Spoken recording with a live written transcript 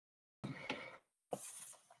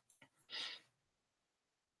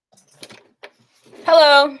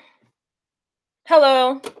Hello.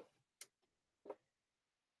 Hello.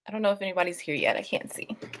 I don't know if anybody's here yet. I can't see.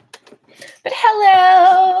 But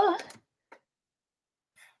hello.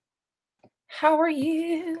 How are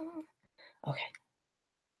you? Okay.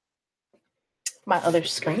 My other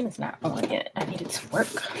screen is not on yet. I need it to work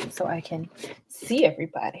so I can see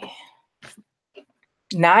everybody.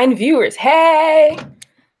 9 viewers. Hey.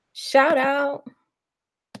 Shout out.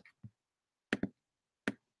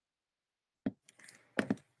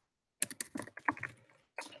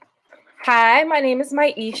 Hi, my name is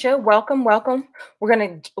Maisha. Welcome. We're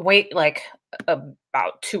going to wait like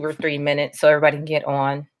about 2 or 3 minutes so everybody can get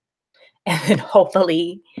on. And then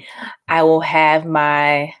hopefully I will have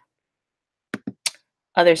my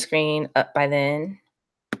other screen up by then.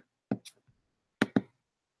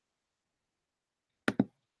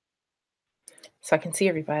 So I can see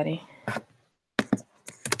everybody.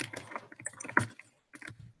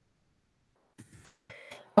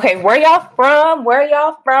 Okay, where y'all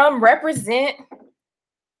from? Represent.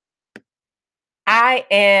 I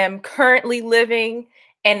am currently living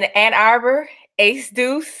in Ann Arbor, Ace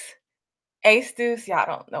Deuce. Y'all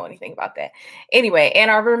don't know anything about that. Anyway, Ann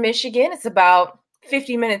Arbor, Michigan. It's about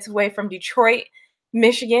 50 minutes away from Detroit,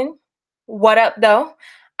 Michigan. What up, though?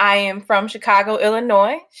 I am from Chicago,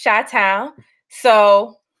 Illinois, Chi-Town.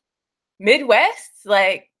 So Midwest,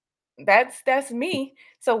 like that's me.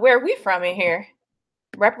 So where are we from in here?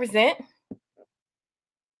 Represent.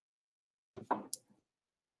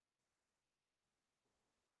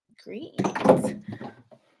 Greetings.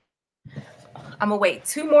 I'm gonna wait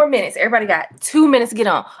 2 more minutes. Everybody got 2 minutes to get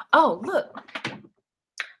on. Oh, look.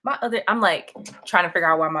 I'm like trying to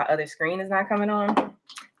figure out why my other screen is not coming on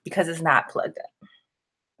because it's not plugged up.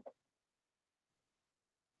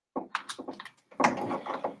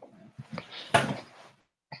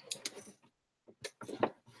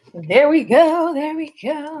 There we go.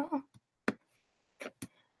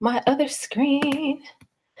 My other screen.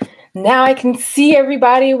 Now I can see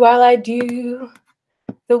everybody while I do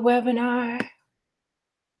the webinar.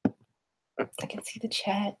 I can see the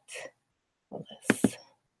chat. Let's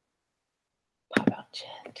pop out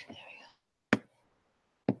chat. There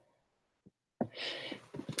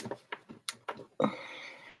we go.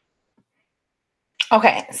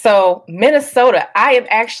 Okay, so Minnesota. I am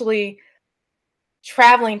actually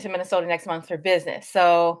traveling to Minnesota next month for business.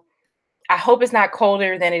 So I hope it's not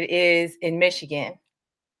colder than it is in Michigan.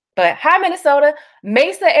 But hi, Minnesota,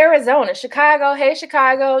 Mesa, Arizona, Chicago. Hey,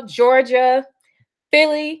 Chicago, Georgia,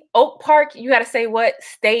 Philly, Oak Park. You got to say what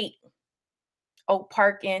state? Oak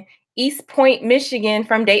Park in East Point, Michigan,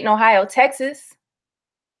 from Dayton, Ohio, Texas.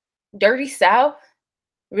 Dirty South,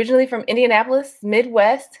 originally from Indianapolis,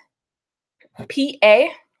 Midwest, PA.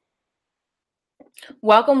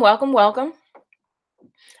 Welcome.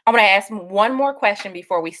 I'm going to ask one more question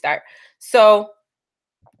before we start. So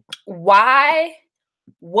what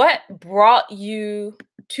brought you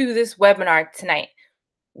to this webinar tonight?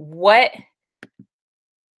 What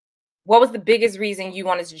was the biggest reason you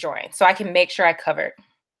wanted to join? So I can make sure I covered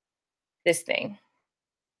these things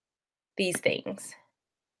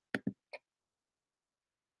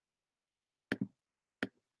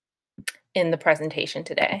in the presentation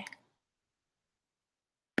today.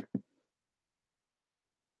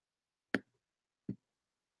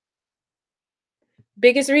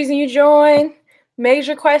 Biggest reason you join,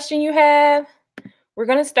 major question you have. We're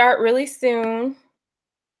going to start really soon.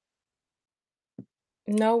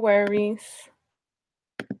 No worries.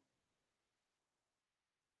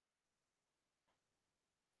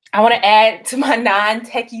 I want to add to my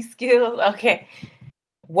non-techie skills. Okay.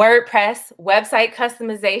 WordPress, website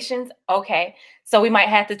customizations. Okay. So we might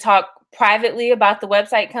have to talk privately about the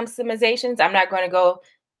website customizations. I'm not going to go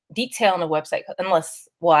detail on the website unless,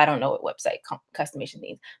 well, I don't know what website customization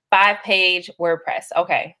means. 5-page WordPress.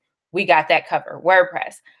 Okay. We got that covered.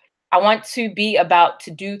 WordPress. I want to be about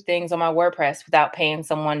to do things on my WordPress without paying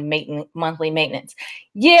someone monthly maintenance.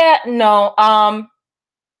 Yeah, no.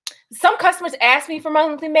 Some customers ask me for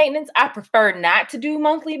monthly maintenance. I prefer not to do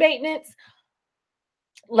monthly maintenance.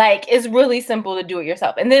 Like, it's really simple to do it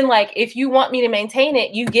yourself. And then, like, if you want me to maintain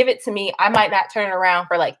it, you give it to me. I might not turn it around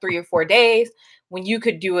for like 3 or 4 days when you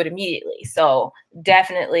could do it immediately. So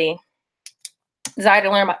definitely desire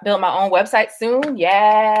to build my own website soon.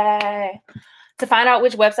 Yay. To find out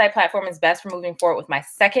which website platform is best for moving forward with my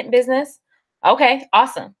second business. Okay,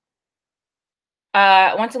 awesome.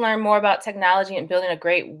 I want to learn more about technology and building a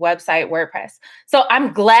great website, WordPress. So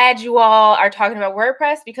I'm glad you all are talking about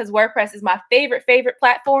WordPress because WordPress is my favorite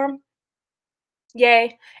platform.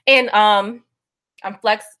 Yay. And I'm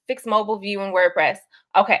fix mobile view in WordPress.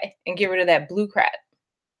 Okay, and get rid of that blue crap.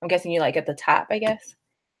 I'm guessing you like at the top, I guess.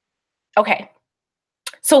 Okay.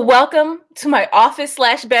 So welcome to my office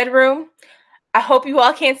slash bedroom. I hope you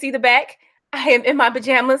all can't see the back. I am in my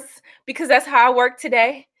pajamas because that's how I work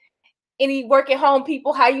today. Any work at home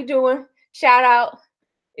people, how you doing? Shout out.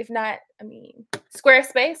 If not, I mean,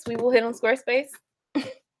 Squarespace. We will hit on Squarespace.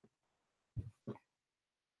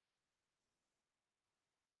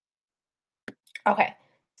 Okay.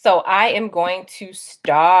 So I am going to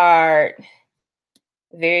start.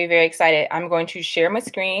 Very, very excited. I'm going to share my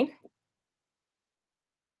screen.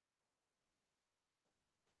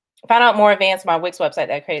 Found out more advanced my Wix website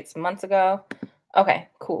that I created some months ago. Okay,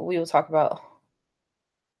 cool. We will talk about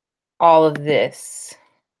all of this.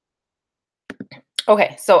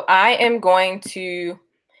 Okay, so I am going to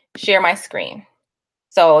share my screen.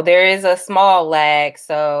 So there is a small lag,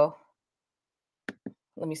 so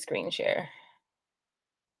let me screen share.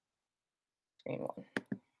 Screen one.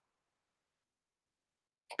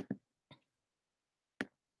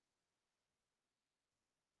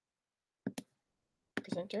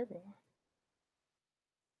 Present to everyone.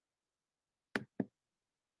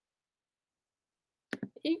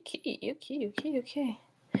 Okay.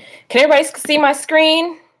 Can everybody see my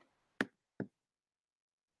screen?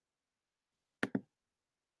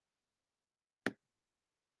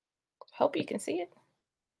 Hope you can see it.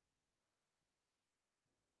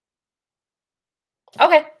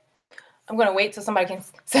 Okay. I'm gonna wait till somebody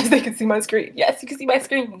says they can see my screen. Yes, you can see my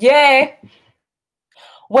screen. Yay.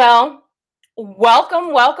 Well,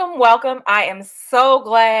 welcome. I am so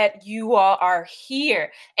glad you all are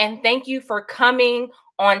here. And thank you for coming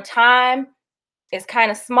on time. It's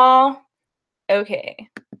kind of small. Okay.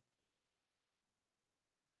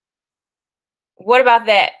 What about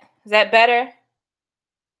that? Is that better?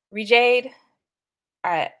 Rejade?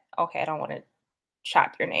 All right. Okay, I don't want to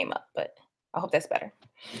chop your name up, but I hope that's better.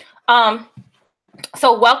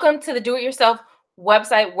 So welcome to the Do-It-Yourself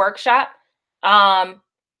website workshop.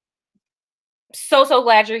 So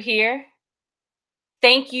glad you're here.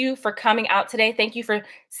 Thank you for coming out today. Thank you for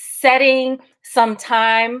setting some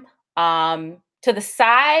time to the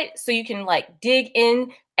side so you can like dig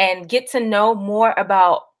in and get to know more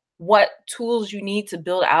about what tools you need to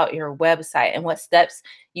build out your website and what steps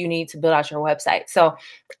you need to build out your website. So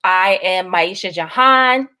I am Maisha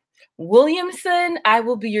Jahan Williamson. I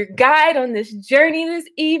will be your guide on this journey this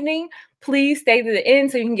evening. Please stay to the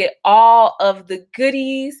end so you can get all of the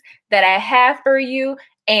goodies that I have for you,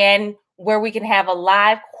 and where we can have a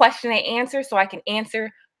live question and answer so I can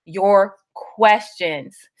answer your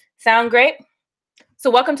questions. Sound great? So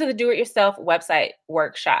welcome to the Do-It-Yourself website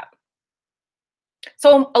workshop.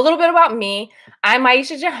 So a little bit about me. I'm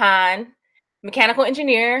Maisha Jahan, mechanical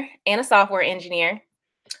engineer and a software engineer.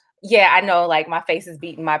 Yeah, I know, like my face is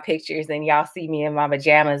beating my pictures and y'all see me in my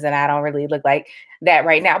pajamas and I don't really look like that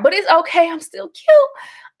right now, but it's okay. I'm still cute.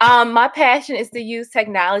 My passion is to use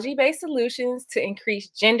technology-based solutions to increase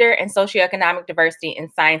gender and socioeconomic diversity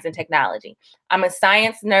in science and technology. I'm a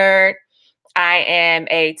science nerd. I am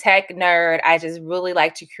a tech nerd. I just really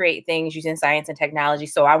like to create things using science and technology.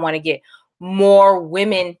 So I want to get more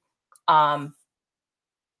women,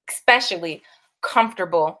 especially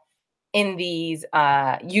comfortable in these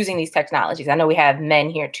using these technologies. I know we have men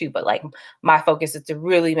here too, but like my focus is to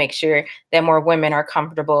really make sure that more women are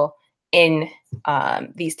comfortable in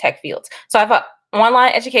these tech fields. So I have an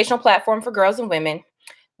online educational platform for girls and women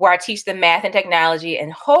where I teach them math and technology,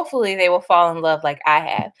 and hopefully they will fall in love like I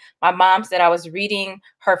have. My mom said I was reading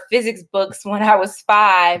her physics books when I was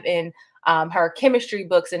 5 and her chemistry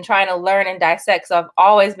books and trying to learn and dissect. So I've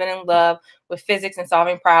always been in love with physics and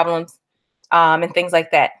solving problems and things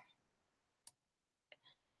like that.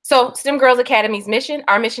 So STEM Girls Academy's mission,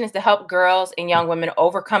 our mission is to help girls and young women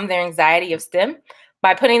overcome their anxiety of STEM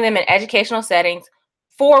by putting them in educational settings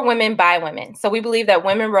for women by women. So we believe that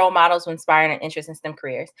women role models will inspire an interest in STEM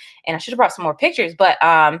careers. And I should have brought some more pictures, but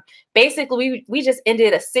basically we just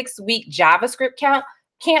ended a 6-week JavaScript camp.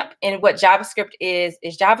 And what JavaScript is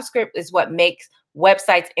JavaScript is what makes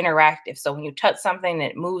websites interactive. So when you touch something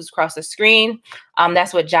and it moves across the screen,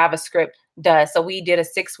 that's what JavaScript does. So we did a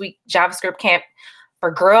 6-week JavaScript camp for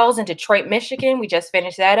girls in Detroit, Michigan. We just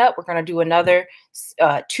finished that up. We're going to do another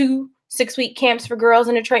 2 6-week camps for girls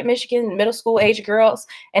in Detroit, Michigan, middle school age girls,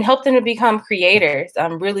 and help them to become creators,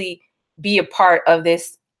 really be a part of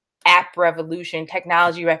this app revolution,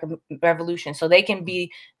 technology revolution, so they can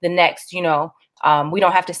be the next, we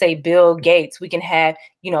don't have to say Bill Gates. We can have,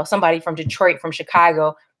 somebody from Detroit, from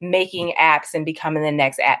Chicago, making apps and becoming the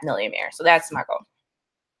next app millionaire. So that's my goal.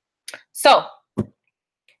 So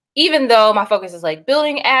even though my focus is like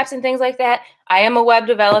building apps and things like that, I am a web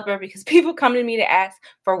developer because people come to me to ask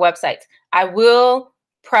for websites. I will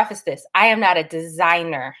preface this. I am not a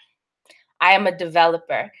designer. I am a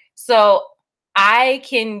developer. So I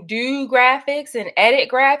can do graphics and edit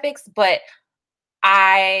graphics, but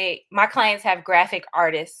my clients have graphic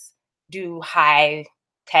artists do high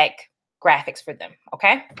tech graphics for them.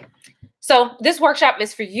 Okay. So this workshop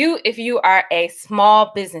is for you if you are a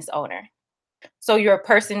small business owner. So you're a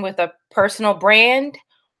person with a personal brand,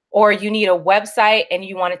 or you need a website and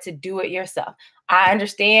you wanted to do it yourself. I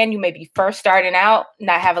understand you may be first starting out,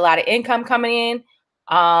 not have a lot of income coming in,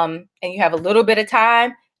 and you have a little bit of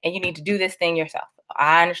time and you need to do this thing yourself.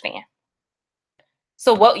 I understand.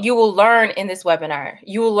 So what you will learn in this webinar,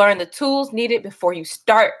 you will learn the tools needed before you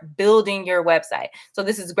start building your website. So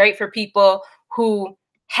this is great for people who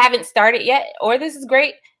haven't started yet, or this is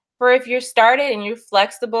great for if you're started and you're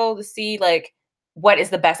flexible to see like what is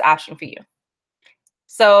the best option for you.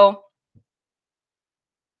 So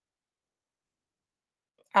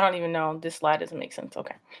I don't even know, this slide doesn't make sense.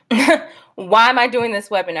 Okay. Why am I doing this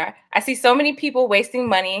webinar? I see so many people wasting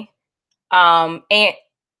money and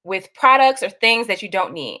with products or things that you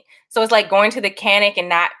don't need. So it's like going to the mechanic and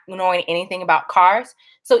not knowing anything about cars.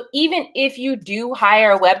 So even if you do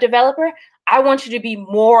hire a web developer, I want you to be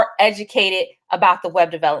more educated about the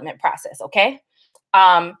web development process, okay?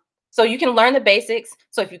 So you can learn the basics.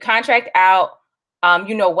 So if you contract out,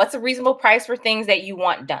 you know what's a reasonable price for things that you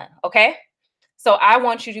want done, okay? So I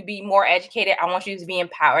want you to be more educated. I want you to be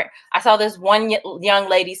empowered. I saw this one young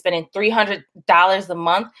lady spending $300 a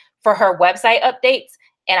month for her website updates,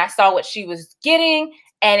 and I saw what she was getting,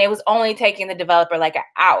 and it was only taking the developer like an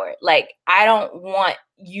hour. Like, I don't want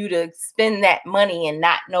you to spend that money and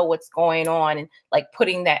not know what's going on and like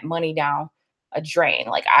putting that money down a drain.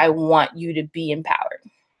 Like, I want you to be empowered.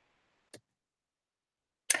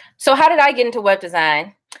 So how did I get into web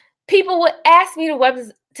design? People would ask me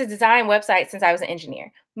to design websites since I was an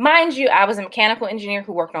engineer. Mind you, I was a mechanical engineer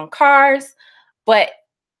who worked on cars, but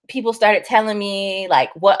people started telling me like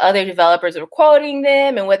what other developers were quoting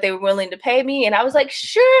them and what they were willing to pay me. And I was like,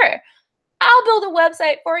 sure, I'll build a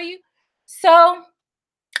website for you. So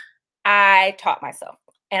I taught myself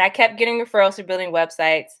and I kept getting referrals for building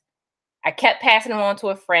websites. I kept passing them on to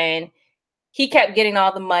a friend. He kept getting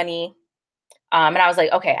all the money. And I was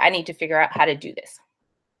like, okay, I need to figure out how to do this.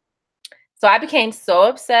 So I became so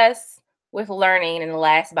obsessed with learning in the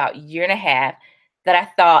last about year and a half that I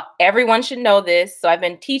thought everyone should know this. So I've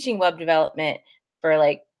been teaching web development for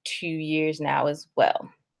like 2 years now as well.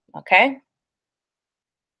 Okay.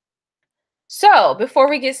 So before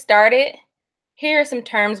we get started, here are some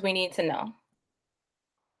terms we need to know.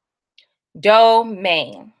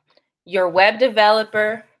 Domain. Your web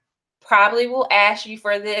developer probably will ask you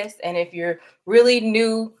for this. And if you're really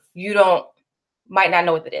new, you might not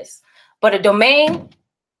know what it is. But a domain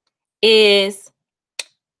is,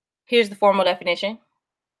 here's the formal definition,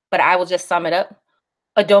 but I will just sum it up.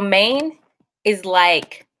 A domain is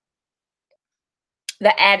like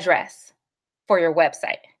the address for your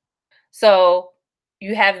website. So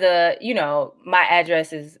you have my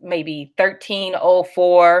address is maybe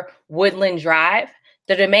 1304 Woodland Drive.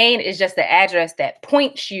 The domain is just the address that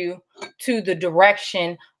points you to the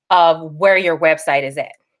direction of where your website is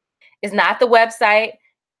at. It's not the website.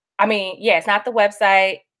 It's not the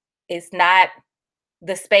website. It's not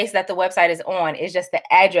the space that the website is on. Is just the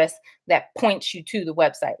address that points you to the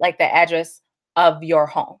website, like the address of your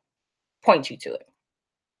home points you to it.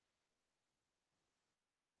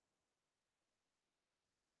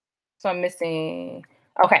 So I'm missing.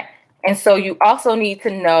 Okay. And so you also need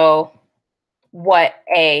to know what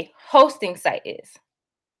a hosting site is.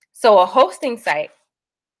 So a hosting site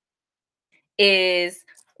is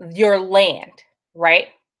your land, right?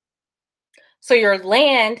 So your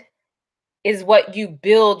land is what you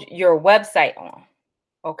build your website on.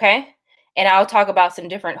 Okay. And I'll talk about some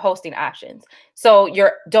different hosting options. So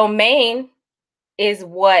your domain is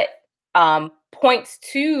what points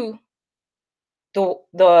to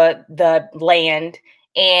the land,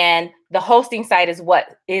 and the hosting site is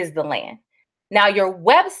what is the land. Now your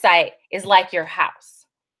website is like your house.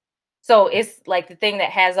 So it's like the thing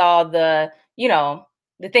that has all the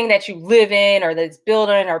thing that you live in or that's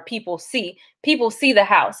building or people see the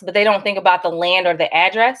house, but they don't think about the land or the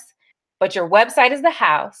address. But your website is the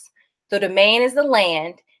house, the domain is the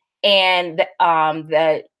land, and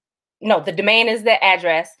the domain is the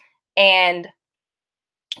address, and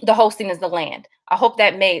the hosting is the land. I hope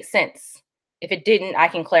that made sense. If it didn't, I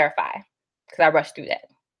can clarify because I rushed through that.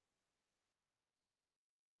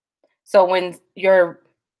 So when you're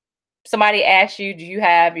somebody asks you, do you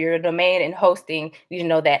have your domain and hosting? You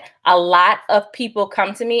know that a lot of people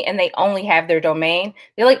come to me and they only have their domain.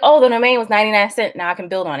 They're like, oh, the domain was 99 cents. Now I can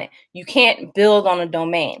build on it. You can't build on a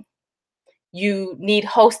domain. You need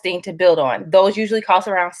hosting to build on. Those usually cost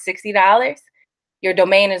around $60. Your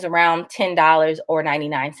domain is around $10 or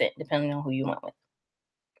 99 cents, depending on who you went with.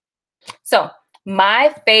 So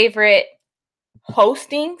my favorite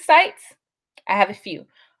hosting sites, I have a few,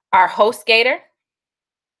 are HostGator,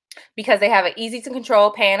 because they have an easy to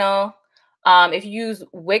control panel. If you use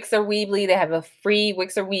Wix or Weebly, they have a free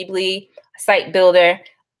Wix or Weebly site builder,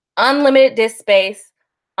 unlimited disk space,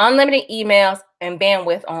 unlimited emails, and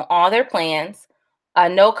bandwidth on all their plans.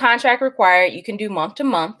 No contract required. You can do month to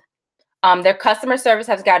month. Their customer service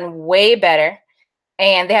has gotten way better,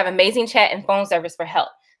 and they have amazing chat and phone service for help.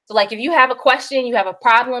 So like if you have a question, you have a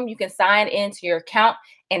problem, you can sign into your account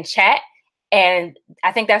and chat. And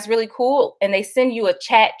I think that's really cool. And they send you a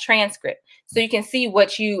chat transcript so you can see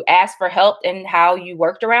what you asked for help and how you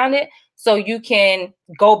worked around it. So you can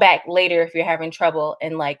go back later if you're having trouble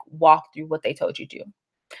and like walk through what they told you to.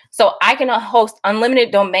 So I can host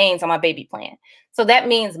unlimited domains on my baby plan. So that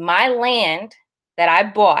means my land that I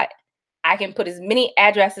bought, I can put as many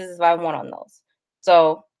addresses as I want on those.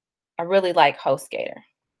 So I really like HostGator.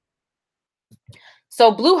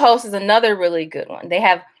 So Bluehost is another really good one. They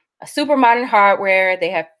have a super modern hardware. They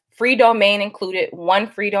have free domain included, one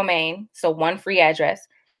free domain, so one free address,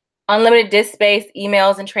 unlimited disk space,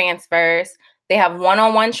 emails, and transfers. They have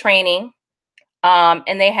one-on-one training,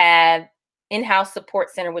 and they have in-house support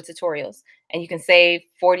center with tutorials. And you can save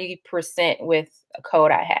 40% with a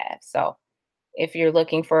code I have. So if you're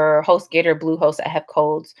looking for HostGator, Bluehost, I have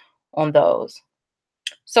codes on those.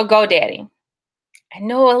 So GoDaddy. I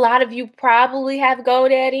know a lot of you probably have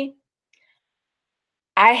GoDaddy.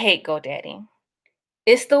 I hate GoDaddy.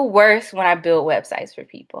 It's the worst when I build websites for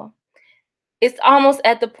people. It's almost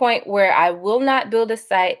at the point where I will not build a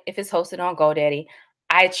site if it's hosted on GoDaddy.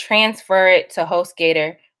 I transfer it to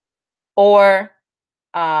HostGator or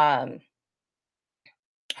HostGator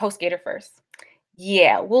first.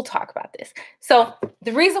 Yeah, we'll talk about this. So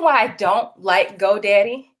the reason why I don't like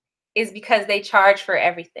GoDaddy is because they charge for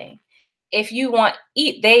everything. If you want,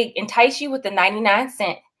 they entice you with the 99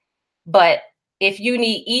 cent, but if you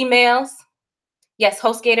need emails, yes,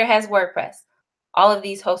 HostGator has WordPress. All of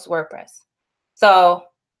these host WordPress. So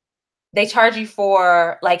they charge you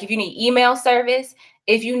for, like, if you need email service,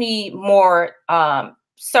 if you need more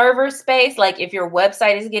server space, like if your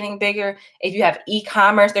website is getting bigger, if you have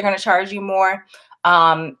e-commerce, they're going to charge you more.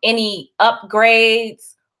 Any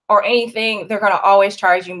upgrades or anything, they're going to always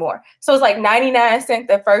charge you more. So it's like 99 cents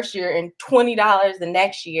the first year and $20 the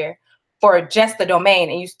next year for just the domain,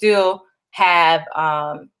 and you still have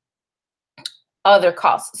other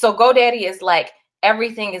costs. So GoDaddy is like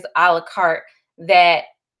everything is a la carte that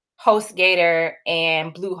HostGator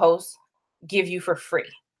and Bluehost give you for free.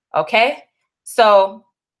 Okay. So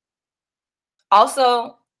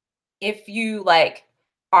also, if you like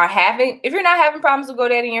if you're not having problems with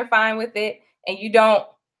GoDaddy and you're fine with it and you don't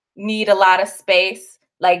need a lot of space,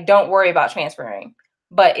 like don't worry about transferring.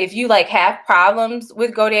 But if you like have problems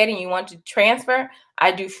with GoDaddy and you want to transfer,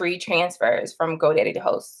 I do free transfers from GoDaddy to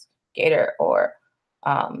HostGator or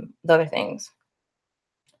the other things.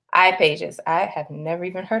 iPages. I have never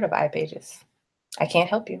even heard of iPages. I can't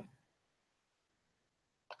help you.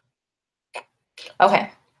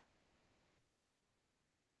 Okay.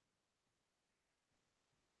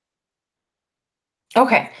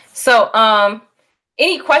 Okay. So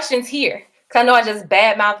any questions here? Because I know I just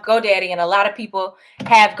badmouth GoDaddy and a lot of people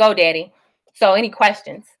have GoDaddy. So any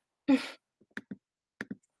questions?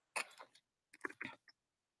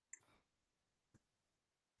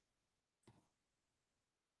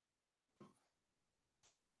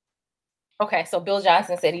 Okay, so Bill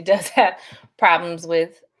Johnson said he does have problems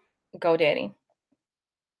with GoDaddy.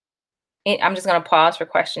 I'm just going to pause for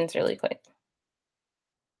questions really quick.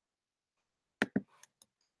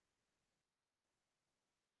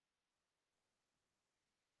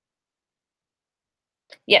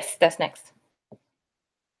 Yes, that's next.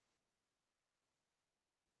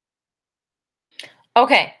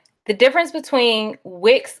 Okay, the difference between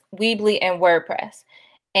Wix, Weebly, and WordPress.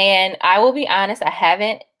 And I will be honest, I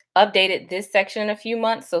haven't updated this section in a few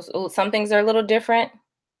months, so some things are a little different.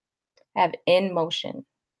 I have InMotion.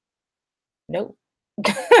 Nope.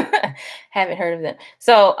 Haven't heard of them.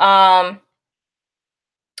 So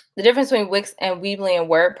the difference between Wix and Weebly and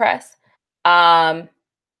WordPress.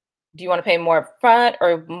 Do you want to pay more upfront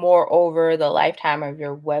or more over the lifetime of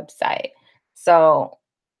your website? So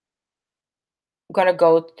I'm going to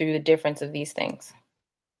go through the difference of these things.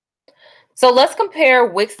 So let's compare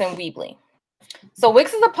Wix and Weebly. So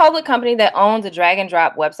Wix is a public company that owns a drag and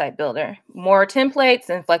drop website builder. More templates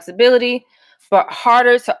and flexibility, but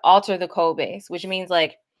harder to alter the code base, which means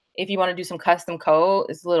like if you want to do some custom code,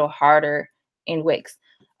 it's a little harder in Wix.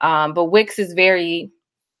 But Wix is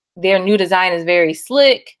their new design is very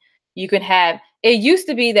slick. You can have, it used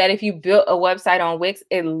to be that if you built a website on Wix,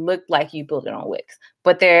 it looked like you built it on Wix,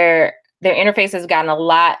 but their interface has gotten a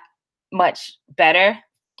lot much better,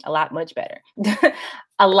 a lot much better,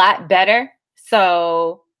 a lot better.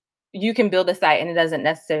 So you can build a site and it doesn't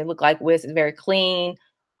necessarily look like Wix. It's very clean,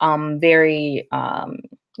 very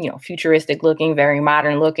futuristic looking, very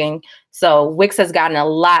modern looking. So Wix has gotten a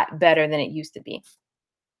lot better than it used to be.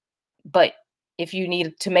 But if you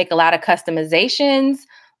need to make a lot of customizations,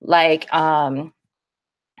 like you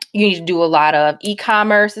need to do a lot of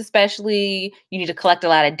e-commerce, especially, you need to collect a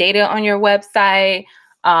lot of data on your website,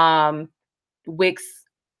 Wix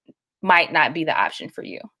might not be the option for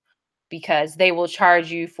you because they will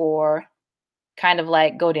charge you for, kind of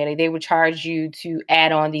like GoDaddy, they would charge you to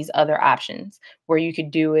add on these other options where you could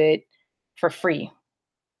do it for free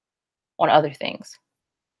on other things.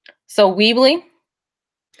 So Weebly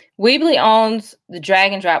owns the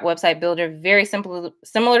drag and drop website builder, very simple,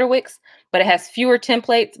 similar to Wix, but it has fewer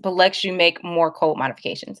templates, but lets you make more code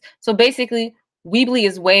modifications. So basically, Weebly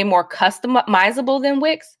is way more customizable than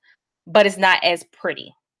Wix, but it's not as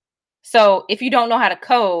pretty. So if you don't know how to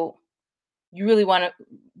code, you really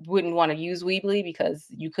wouldn't want to use Weebly because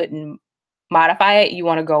you couldn't modify it. You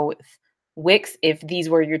want to go with Wix if these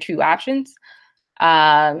were your two options.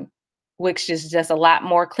 Wix is just a lot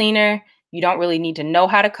more cleaner. You don't really need to know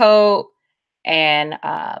how to code. And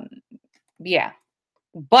yeah,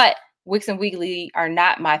 but Wix and Weebly are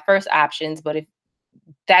not my first options. But if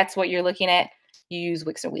that's what you're looking at, you use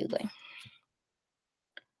Wix and Weebly.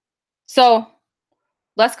 So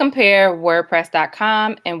let's compare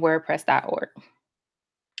WordPress.com and WordPress.org.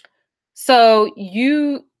 So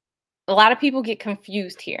a lot of people get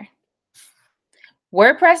confused here.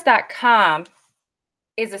 WordPress.com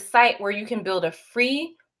is a site where you can build a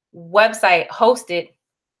free website hosted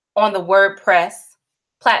on the WordPress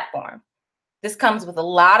platform. This comes with a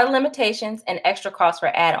lot of limitations and extra costs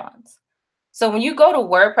for add-ons. So when you go to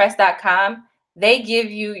WordPress.com, they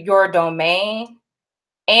give you your domain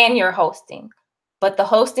and your hosting, but the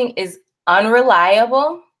hosting is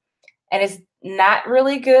unreliable and it's not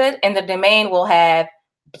really good. And the domain will have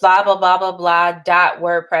blah, blah, blah, blah, blah,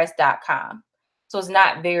 .wordpress.com. So it's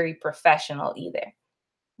not very professional either.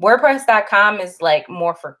 WordPress.com is like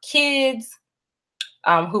more for kids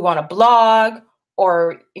who want to blog,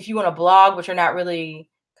 or if you want to blog, but you're not really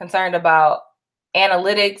concerned about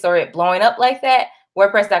analytics or it blowing up like that,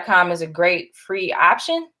 WordPress.com is a great free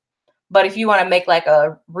option. But if you want to make like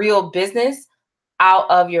a real business out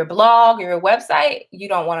of your blog or your website, you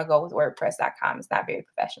don't want to go with WordPress.com. It's not very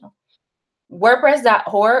professional.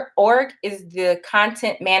 WordPress.org is the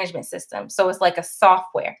content management system. So it's like a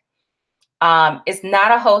software. It's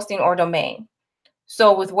not a hosting or domain.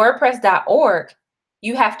 So with WordPress.org,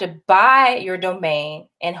 you have to buy your domain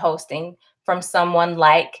and hosting from someone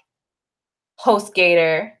like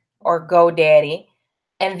HostGator or GoDaddy.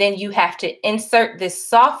 And then you have to insert this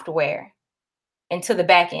software into the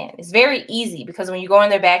back end. It's very easy because when you go in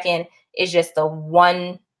their back end, it's just a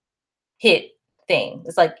one hit thing.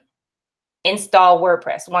 It's like install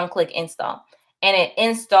WordPress, one click install, and it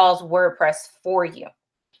installs WordPress for you.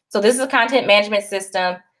 So this is a content management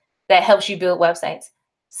system that helps you build websites.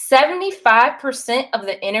 75% of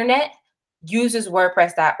the internet uses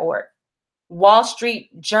WordPress.org. Wall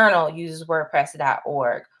Street Journal uses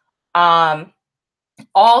WordPress.org.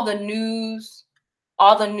 All the news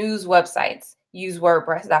websites use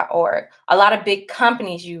WordPress.org. A lot of big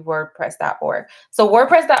companies use WordPress.org. So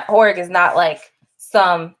WordPress.org is not like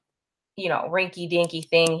some, rinky-dinky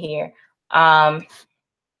thing here.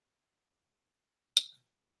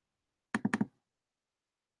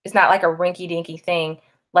 It's not like a rinky-dinky thing.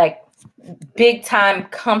 Like big-time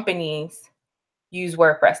companies use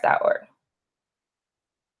WordPress.org.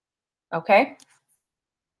 Okay?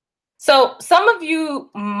 So some of you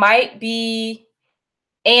might be,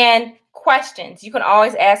 and questions. You can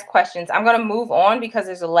always ask questions. I'm going to move on because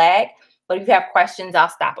there's a lag, but if you have questions, I'll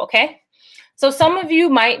stop, okay? So some of you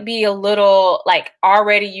might be a little like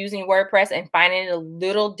already using WordPress and finding it a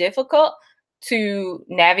little difficult to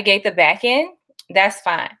navigate the back end. That's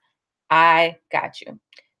fine. I got you.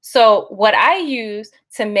 So what I use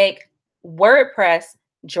to make WordPress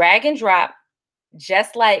drag and drop,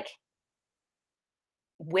 just like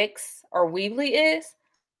Wix or Weebly is,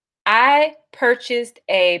 I purchased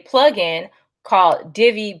a plugin called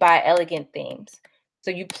Divi by Elegant Themes.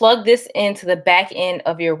 So you plug this into the back end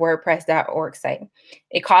of your WordPress.org site.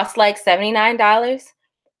 It costs like $79.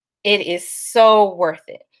 It is so worth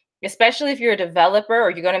it, especially if you're a developer or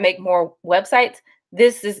you're going to make more websites.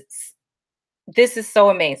 This is so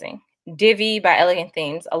amazing. Divi by Elegant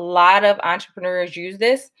Themes. A lot of entrepreneurs use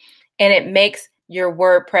this, and it makes your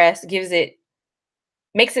WordPress,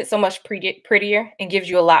 makes it so much prettier and gives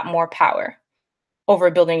you a lot more power over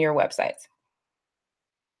building your websites.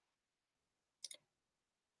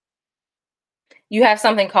 You have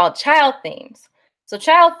something called child themes. So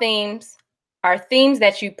child themes are themes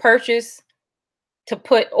that you purchase to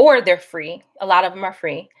put, or they're free. A lot of them are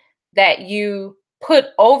free, that you put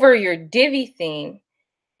over your Divi theme,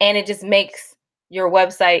 and it just makes your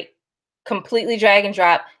website completely drag and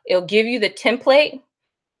drop. It'll give you the template,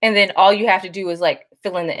 and then all you have to do is like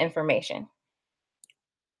fill in the information.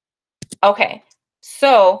 Okay,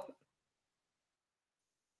 so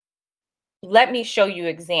let me show you an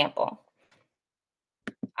example.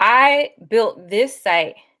 I built this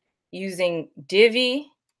site using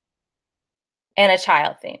Divi and a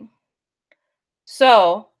child theme.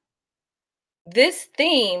 So this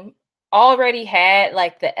theme already had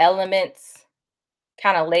like the elements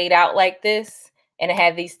kind of laid out like this, and it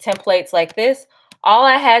had these templates like this. All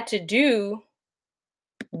I had to do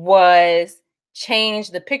was change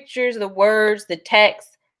the pictures, the words, the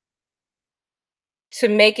text to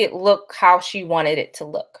make it look how she wanted it to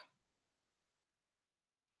look.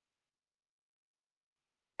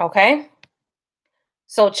 Okay?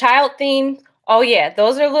 So child themes, oh yeah,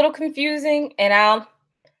 those are a little confusing, and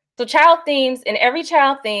so child themes, in every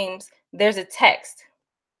child themes, there's a text.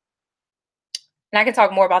 And I can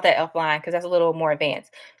talk more about that offline because that's a little more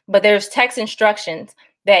advanced. But there's text instructions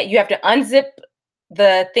that you have to unzip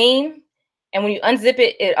the theme. And when you unzip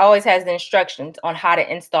it, it always has the instructions on how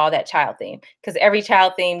to install that child theme, because every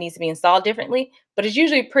child theme needs to be installed differently. But it's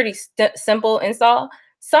usually pretty simple install.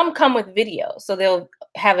 Some come with video, so they'll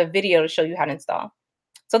have a video to show you how to install.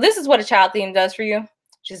 So this is what a child theme does for you.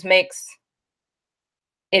 Just makes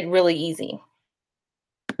it really easy.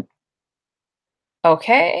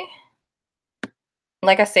 Okay.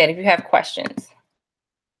 Like I said, if you have questions.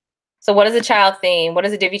 So what is a child theme? What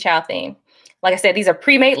is a Divi child theme? Like I said, these are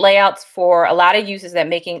pre-made layouts for a lot of uses that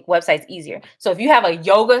making websites easier. So if you have a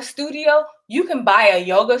yoga studio, you can buy a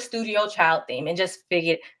yoga studio child theme and just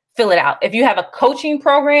fill it out. If you have a coaching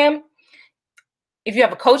program, you can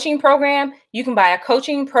buy a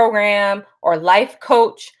coaching program or life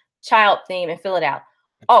coach child theme and fill it out.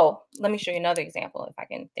 Oh, let me show you another example if I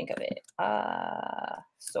can think of it.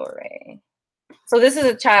 Sorry. So this is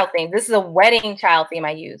a child theme. This is a wedding child theme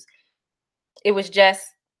I use. It was just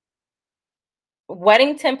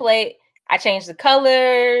wedding template. I changed the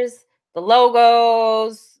colors, the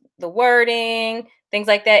logos, the wording, things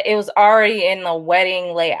like that. It was already in the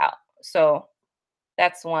wedding layout. So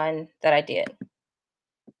that's one that I did.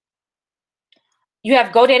 You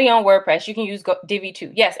have GoDaddy on WordPress. You can use Divi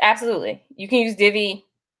too. Yes, absolutely. You can use Divi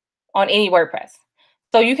on any WordPress.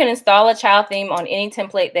 So you can install a child theme on any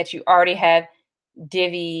template that you already have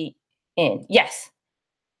Divi in. Yes.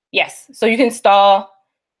 Yes. So you can install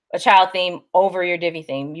a child theme over your Divi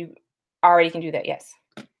theme. You already can do that. Yes.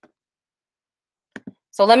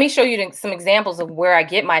 So let me show you some examples of where I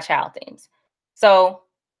get my child themes. So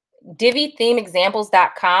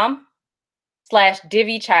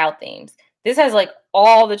DiviThemeexamples.com/Divi child themes. This has like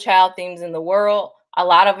all the child themes in the world. A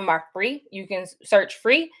lot of them are free. You can search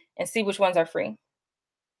free and see which ones are free.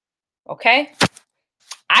 Okay.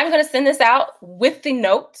 I'm going to send this out with the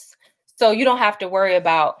notes, so you don't have to worry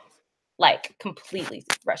about like completely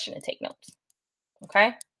rushing to take notes.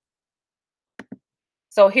 Okay.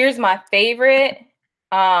 So here's my favorite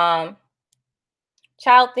child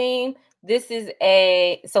theme. This is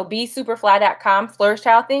besuperfly.com Flourish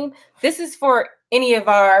child theme. This is for any of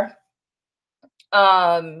our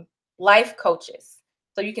life coaches.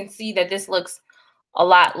 So you can see that this looks a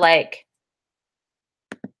lot like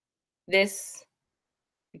this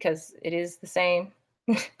because it is the same.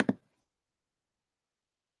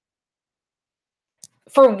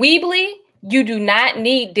 For Weebly, you do not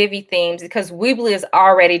need Divi themes because Weebly is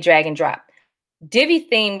already drag and drop. Divi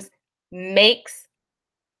themes makes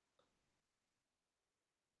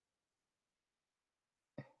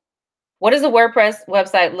what does a WordPress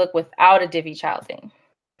website look without a Divi child theme?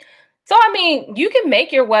 So, I mean, you can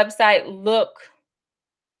make your website look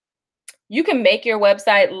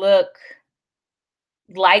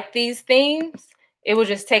like these themes. It will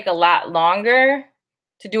just take a lot longer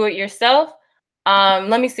to do it yourself.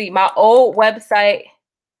 Let me see. My old website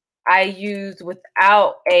I used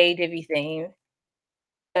without a Divi theme,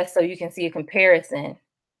 just so you can see a comparison.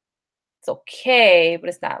 It's okay, but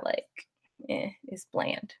it's not like, it's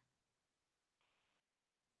bland.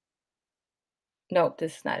 Nope,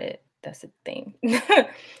 this is not it. That's the thing.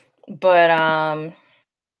 But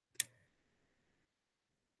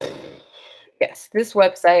yes, this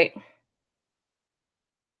website.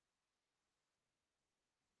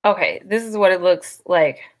 Okay, this is what it looks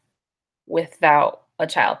like without a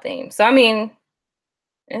child theme. So I mean,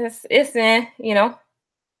 it's eh.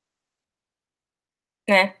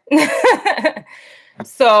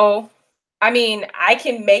 So I mean, I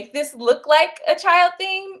can make this look like a child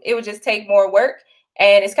theme. It would just take more work.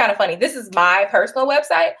 And it's kind of funny. This is my personal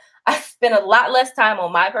website. I spend a lot less time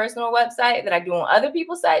on my personal website than I do on other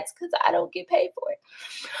people's sites because I don't get paid for it,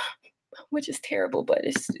 which is terrible, but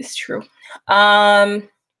it's true. Um,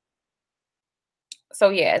 so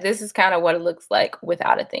yeah, this is kind of what it looks like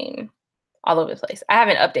without a theme all over the place. I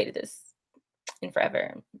haven't updated this in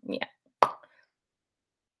forever. Yeah.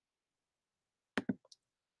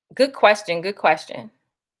 Good question. Good question.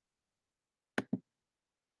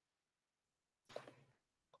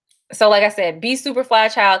 So like I said, Be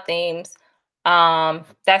Superfly Child Themes.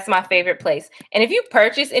 That's my favorite place. And if you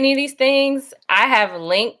purchase any of these things, I have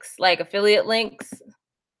links, like affiliate links.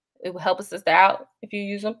 It will help us out if you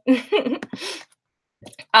use them.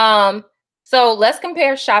 um, so let's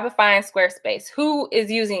compare Shopify and Squarespace. Who is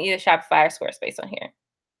using either Shopify or Squarespace on here?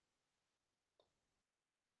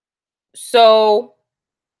 So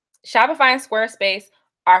Shopify and Squarespace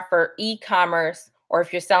are for e-commerce or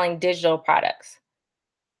if you're selling digital products.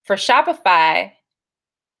 For Shopify,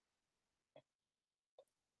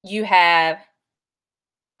 you have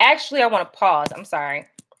actually, I want to pause. I'm sorry.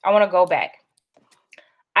 I want to go back.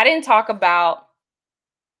 I didn't talk about,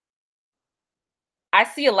 I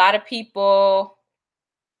see a lot of people,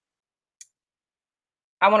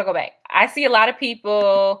 I want to go back. I see a lot of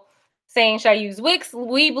people saying, should I use Wix,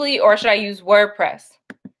 Weebly, or should I use WordPress?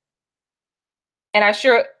 And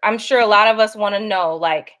I'm sure a lot of us want to know,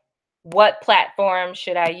 like, what platform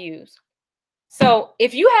should I use? So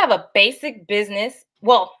if you have a basic business,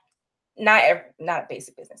 well, not a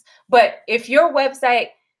basic business, but if your website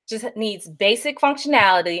just needs basic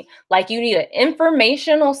functionality, like you need an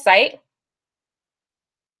informational site,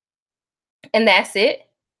 and that's it.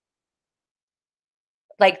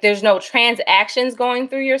 Like there's no transactions going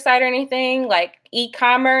through your site or anything, like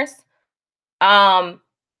e-commerce. Um,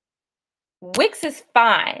 Wix is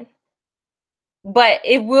fine, but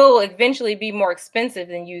it will eventually be more expensive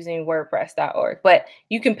than using WordPress.org. But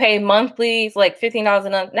you can pay monthly, it's like $15 a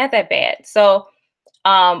month, not that bad. So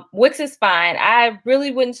Wix is fine. I really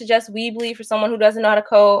wouldn't suggest Weebly for someone who doesn't know how to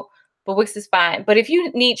code, but Wix is fine. But if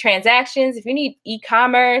you need transactions, if you need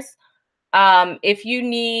e-commerce, if you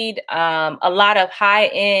need a lot of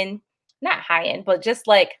high-end, not high-end, but just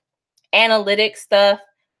like analytic stuff,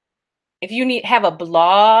 if you have a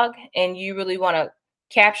blog and you really want to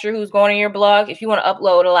capture who's going on your blog, if you want to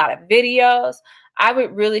upload a lot of videos, I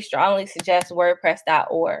would really strongly suggest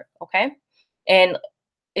WordPress.org. Okay. And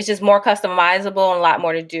it's just more customizable and a lot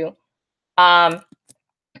more to do.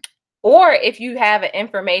 Or if you have an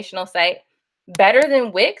informational site, better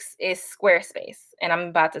than Wix is Squarespace. And I'm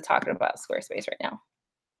about to talk about Squarespace right now.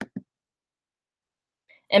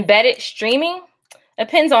 Embedded streaming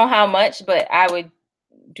depends on how much, but I would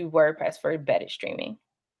do WordPress for embedded streaming.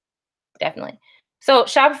 Definitely. So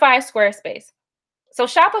Shopify, Squarespace. So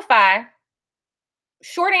Shopify,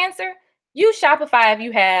 short answer, use Shopify if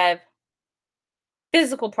you have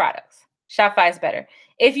physical products. Shopify is better.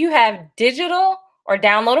 If you have digital or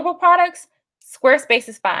downloadable products, Squarespace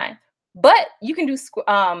is fine. But you can do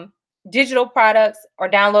digital products or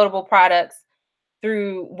downloadable products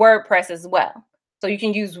through WordPress as well. So you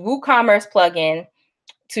can use WooCommerce plugin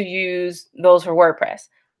to use those for WordPress.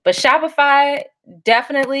 But Shopify,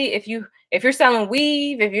 definitely, if you're selling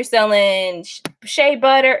weave, if you're selling shea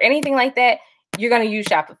butter, anything like that, you're gonna use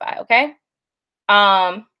Shopify. Okay.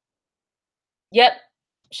 Yep.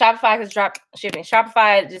 Shopify has drop shipping.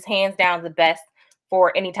 Shopify just hands down the best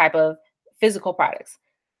for any type of physical products.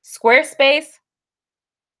 Squarespace,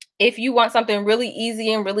 if you want something really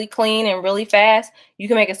easy and really clean and really fast, you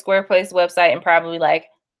can make a Squarespace website in probably like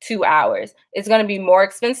 2 hours. It's going to be more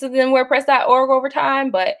expensive than WordPress.org over time,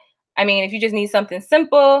 but I mean, if you just need something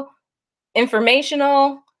simple,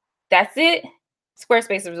 informational, that's it.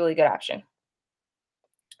 Squarespace is a really good option.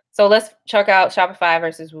 So let's check out Shopify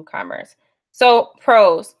versus WooCommerce. So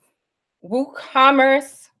pros,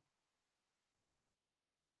 WooCommerce.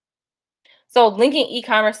 So linking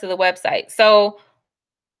e-commerce to the website. So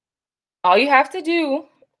all you have to do,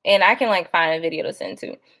 and I can like find a video to send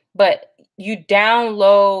to, but you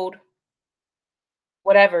download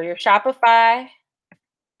whatever your Shopify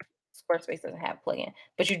Squarespace doesn't have plugin,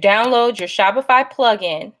 but you download your Shopify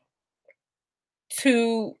plugin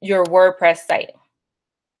to your WordPress site.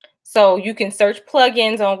 So you can search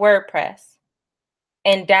plugins on WordPress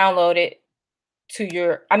and download it to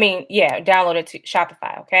your, download it to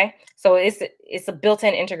Shopify, okay? So it's a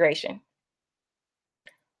built-in integration.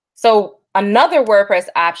 So another WordPress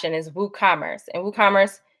option is WooCommerce, and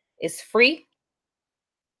WooCommerce is free.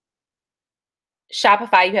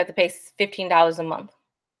 Shopify, you have to pay $15 a month.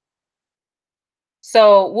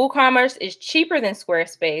 So WooCommerce is cheaper than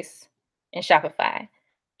Squarespace and Shopify.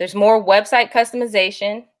 There's more website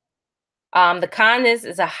customization. The con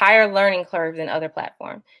is a higher learning curve than other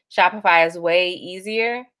platforms. Shopify is way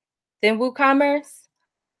easier than WooCommerce.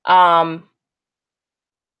 But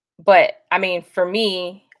I mean, for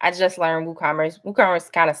me, I just learned WooCommerce. WooCommerce is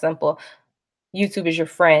kind of simple. YouTube is your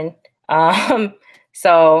friend.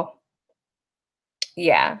 So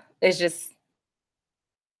yeah, it's just,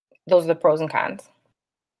 those are the pros and cons.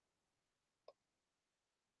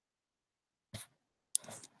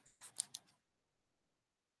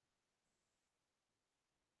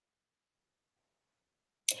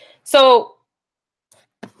 So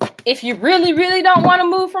if you really, really don't want to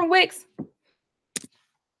move from Wix,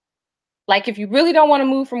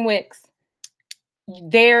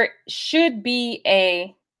 there should be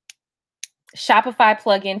a Shopify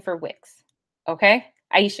plugin for Wix. Okay,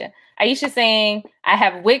 Aisha. Aisha saying, I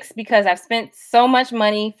have Wix because I've spent so much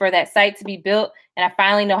money for that site to be built and I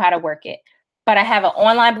finally know how to work it. But I have an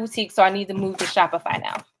online boutique, so I need to move to Shopify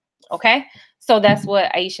now. Okay, so that's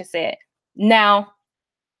what Aisha said. Now,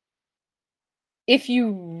 if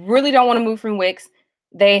you really don't want to move from Wix,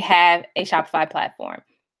 they have a Shopify platform.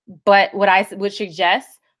 But what I would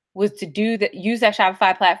suggest was to use that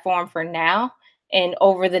Shopify platform for now, and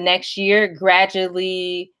over the next year,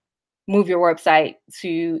 gradually move your website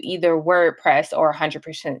to either WordPress or 100%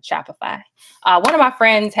 Shopify. One of my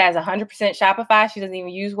friends has 100% Shopify. She doesn't even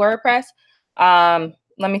use WordPress.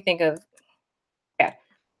 Let me think of, yeah.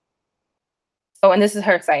 Oh, and this is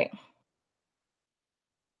her site.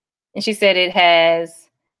 And she said it has,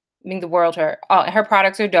 the world to her. Oh, and her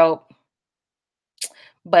products are dope.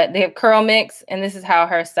 But they have curl mix, and this is how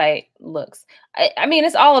her site looks. I mean,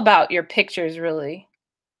 it's all about your pictures, really,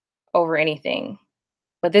 over anything.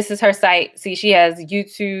 But this is her site. See, she has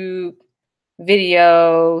YouTube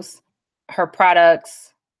videos, her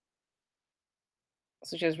products.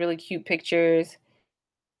 So she has really cute pictures.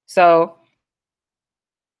 So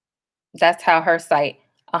that's how her site,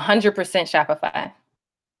 100% Shopify.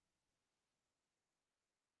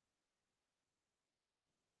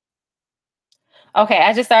 Okay,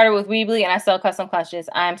 I just started with Weebly and I sell custom clutches.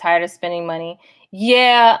 I'm tired of spending money.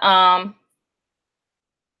 Yeah,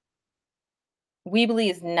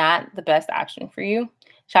 Weebly is not the best option for you.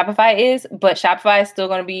 Shopify is, but Shopify is still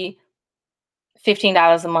going to be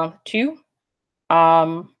 $15 a month too.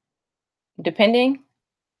 Depending.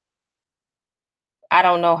 I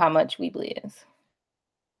don't know how much Weebly is.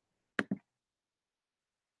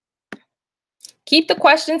 Keep the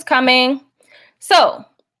questions coming. So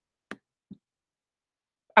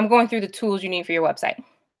I'm going through the tools you need for your website.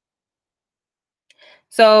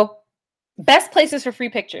 So best places for free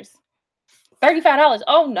pictures. $35.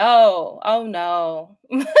 Oh no. Oh no.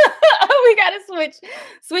 We gotta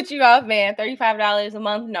switch you off, man. $35 a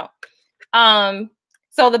month. No.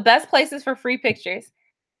 So the best places for free pictures.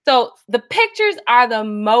 So the pictures are the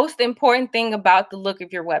most important thing about the look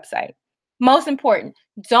of your website. Most important.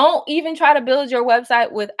 Don't even try to build your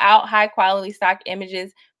website without high quality stock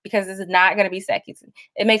images, because this is not going to be sexy.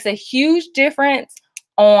 It makes a huge difference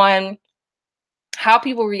on how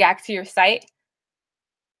people react to your site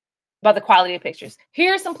about the quality of pictures.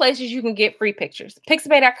 Here are some places you can get free pictures.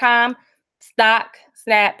 Pixabay.com, Stock,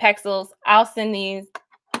 Snap, Pexels. I'll send these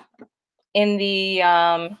in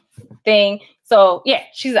the thing. So yeah,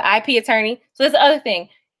 she's an IP attorney. So that's the other thing.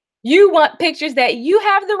 You want pictures that you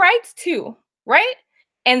have the rights to, right?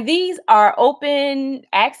 And these are open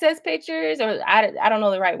access pictures, or I don't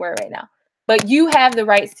know the right word right now, but you have the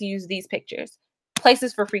rights to use these pictures.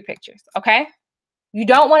 Places for free pictures, okay? You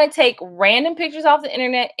don't want to take random pictures off the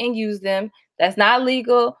internet and use them. That's not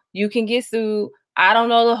legal. You can get sued. I don't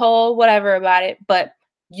know the whole whatever about it, but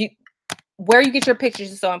where you get your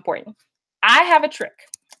pictures is so important. I have a trick.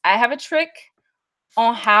 I have a trick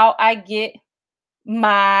on how I get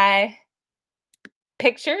my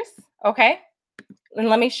pictures, okay? And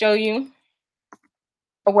let me show you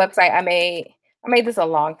a website I made. I made this a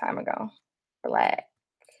long time ago. Black.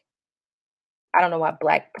 I don't know why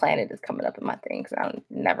Black Planet is coming up in my thing, because I don't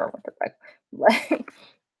never went to Black.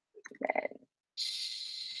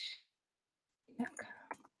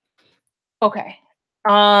 Okay.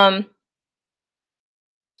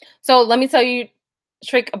 So let me tell you a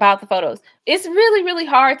trick about the photos. It's really, really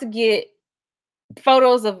hard to get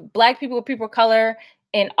photos of Black people, people of color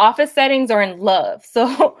in office settings or in love.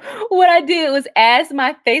 So what I did was ask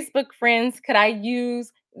my Facebook friends, could I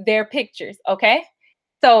use their pictures? Okay.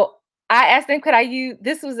 So I asked them, could I use,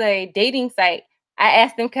 this was a dating site. I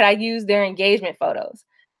asked them, could I use their engagement photos?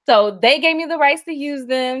 So they gave me the rights to use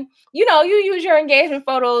them. You know, you use your engagement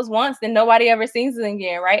photos once, then nobody ever sees them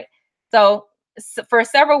again, right? So for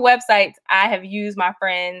several websites, I have used my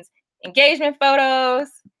friends' engagement photos.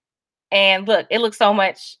 And look, it looks so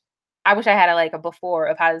much. I wish I had like a before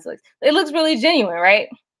of how this looks. It looks really genuine, right?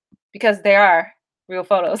 Because they are real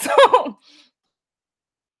photos. So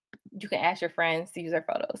you can ask your friends to use their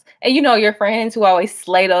photos. And you know your friends who always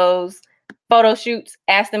slay those photo shoots,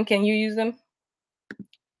 ask them, can you use them?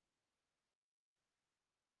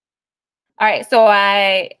 All right. So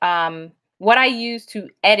what I use to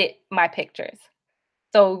edit my pictures.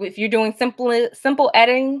 So if you're doing simple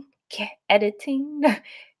editing,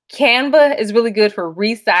 Canva is really good for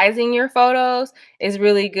resizing your photos. It's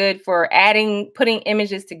really good for putting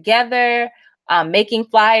images together, making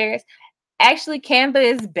flyers. Actually, Canva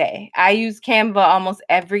is bae. I use Canva almost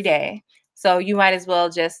every day. So you might as well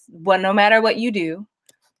just, well, no matter what you do,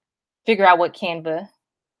 figure out what Canva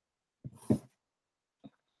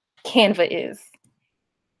is.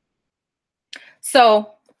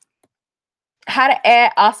 So how to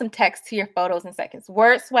add awesome text to your photos in seconds.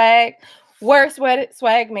 Word swag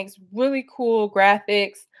makes really cool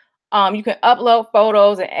graphics. You can upload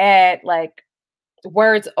photos and add like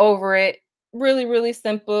words over it. Really, really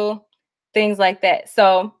simple things like that.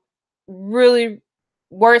 So really,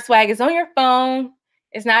 Word Swag is on your phone.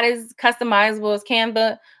 It's not as customizable as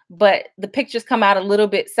Canva, but the pictures come out a little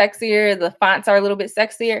bit sexier. The fonts are a little bit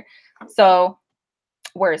sexier. So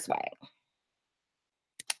Word Swag.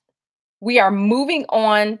 We are moving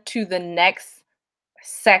on to the next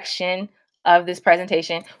section of this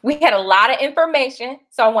presentation. We had a lot of information,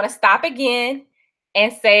 so I want to stop again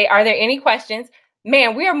and say, are there any questions?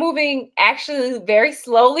 Man, we are moving actually very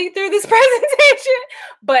slowly through this presentation,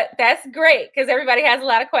 but that's great because everybody has a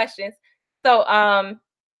lot of questions. So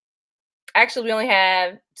actually we only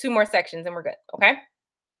have 2 more sections and we're good, okay?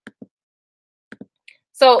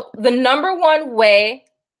 So the number one way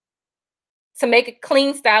to make a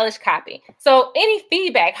clean, stylish copy. So any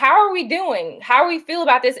feedback, how are we doing? How do we feel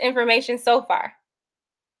about this information so far?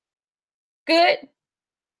 Good?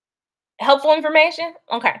 Helpful information?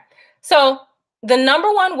 Okay. So the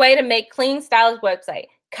number one way to make clean, stylish website,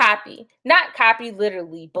 copy. Not copy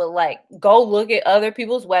literally, but like go look at other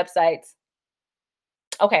people's websites.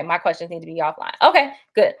 Okay, my questions need to be offline. Okay,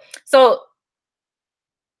 good. So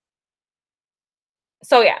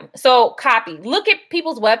yeah, so copy. Look at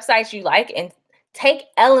people's websites you like and take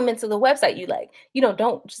elements of the website you like. You know,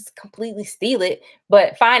 don't just completely steal it,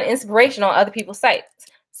 but find inspiration on other people's sites.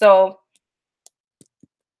 So,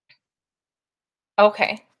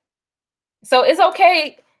 okay. So it's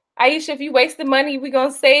okay, Aisha, if you wasted money, we're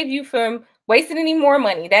gonna save you from wasting any more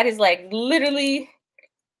money. That is like literally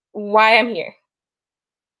why I'm here.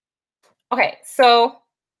 Okay, so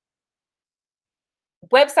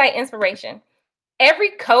website inspiration.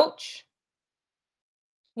 Every coach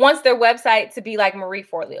wants their website to be like Marie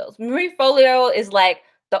Forleo's. Marie Forleo is like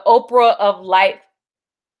the Oprah of life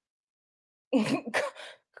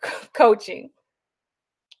coaching.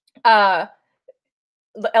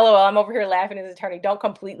 LOL, I'm over here laughing as an attorney. Don't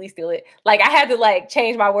completely steal it. Like I had to like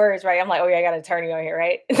change my words, right? I'm like, oh yeah, I got an attorney on here,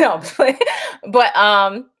 right? No, but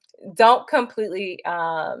don't completely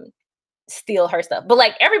steal her stuff. But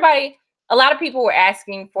like everybody, a lot of people were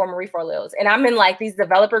asking for Marie Forleo's, and I'm in like these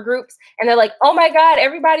developer groups, and they're like, oh my God,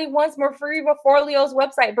 everybody wants Marie Forleo's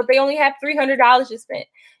website, but they only have $300 to spend.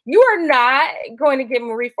 You are not going to get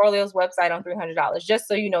Marie Forleo's website on $300, just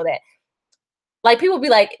so you know that. Like people be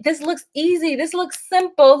like, this looks easy. This looks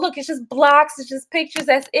simple. Look, it's just blocks. It's just pictures.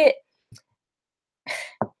 That's it.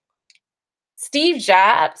 Steve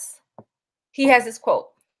Jobs, he has this quote.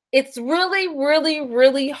 It's really, really,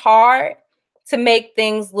 really hard to make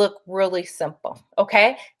things look really simple.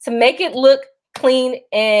 Okay. To make it look clean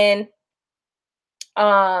and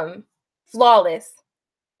flawless,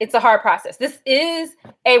 it's a hard process. This is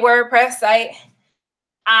a WordPress site.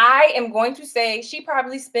 I am going to say she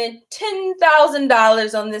probably spent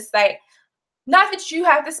 $10,000 on this site. Not that you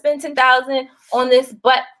have to spend $10,000 on this,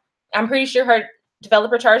 but I'm pretty sure her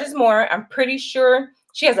developer charges more. I'm pretty sure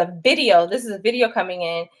she has a video. This is a video coming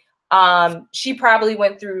in. She probably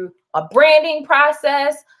went through a branding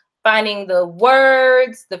process, finding the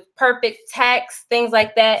words, the perfect text, things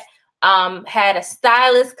like that. Had a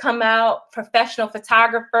stylist come out, professional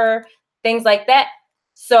photographer, things like that.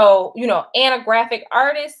 So, and a graphic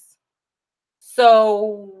artist.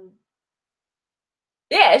 So,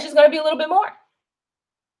 yeah, it's just going to be a little bit more.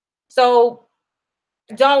 So,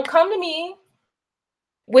 don't come to me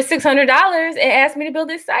with $600 and ask me to build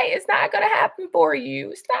this site. It's not going to happen for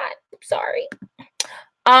you. It's not. I'm sorry.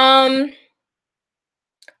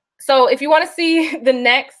 So if you want to see the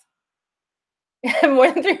next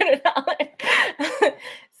more than $300.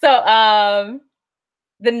 So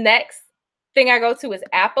the next thing I go to is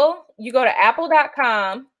Apple. You go to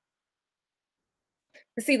apple.com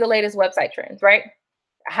to see the latest website trends, right?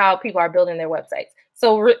 How people are building their websites.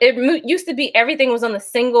 So it used to be everything was on the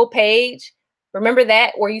single page. Remember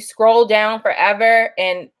that, where you scroll down forever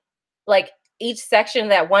and like each section of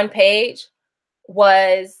that one page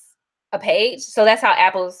was a page. So that's how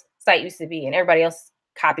Apple's site used to be, and everybody else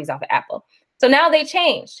copies off of Apple. So now they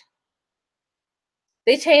changed.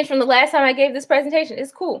 They changed from the last time I gave this presentation.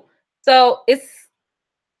 It's cool. So it's,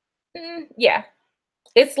 yeah,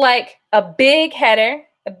 it's like a big header,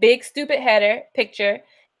 a big stupid header picture,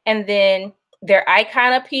 and then their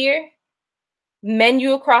icon up here,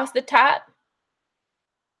 menu across the top,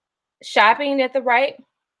 shopping at the right,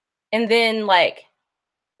 and then like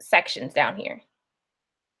sections down here.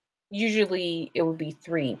 Usually it would be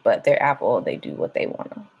 3, but they're Apple. They do what they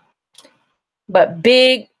want to. But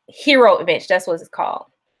big hero image, that's what it's called.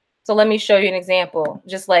 So let me show you an example,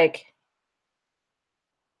 just like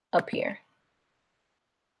up here.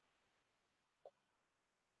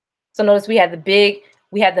 So notice we had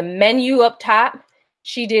the menu up top.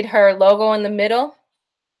 She did her logo in the middle,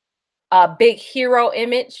 a big hero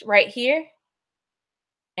image right here,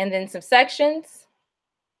 and then some sections.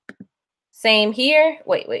 Same here.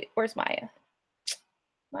 Wait, where's Maya?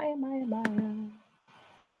 Maya.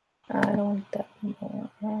 I don't want that.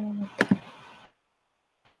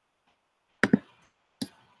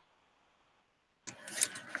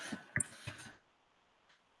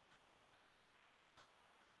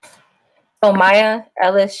 So Maya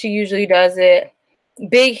Ellis, she usually does it.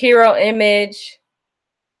 Big hero image.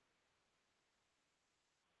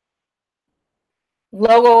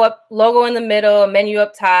 Logo in the middle, menu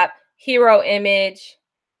up top, hero image,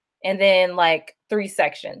 and then like 3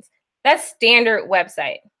 sections. That's standard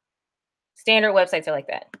website. Standard websites are like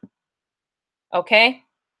that. Okay.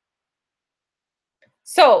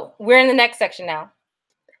 So we're in the next section now.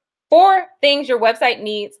 4 things your website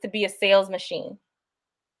needs to be a sales machine.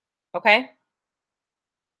 Okay.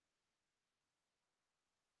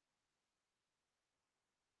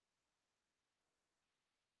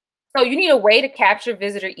 So you need a way to capture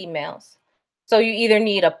visitor emails. So you either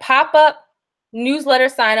need a pop-up, newsletter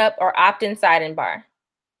sign up, or opt-in sign-in bar.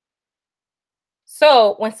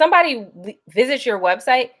 So when somebody visits your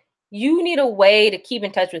website, you need a way to keep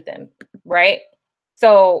in touch with them, right?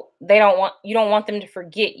 So you don't want them to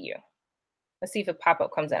forget you. Let's see if a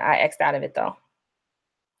pop-up comes in. I X'd out of it though.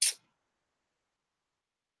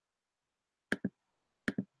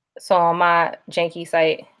 So on my janky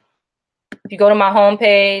site, if you go to my home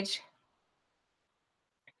page,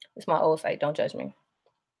 it's my old site, don't judge me.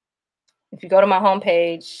 If you go to my home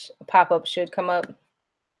page, a pop-up should come up.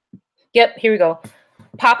 Yep, here we go.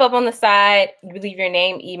 Pop up on the side, you leave your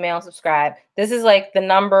name, email, subscribe. This is like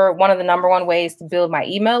one of the number 1 ways to build my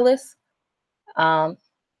email list.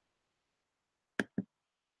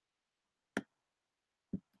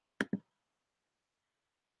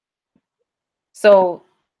 So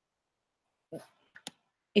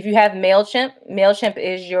if you have MailChimp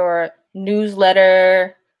is your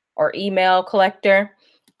newsletter or email collector.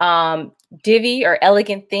 Divi or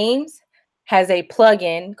Elegant Themes has a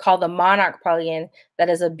plugin called the Monarch plugin that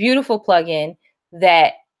is a beautiful plugin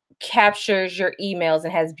that captures your emails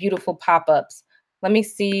and has beautiful pop-ups. Let me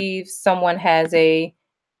see if someone has a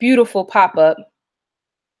beautiful pop-up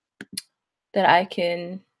that I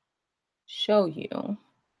can show you.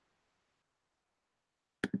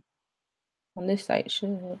 On this site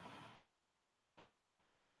should.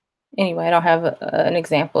 Anyway, I don't have an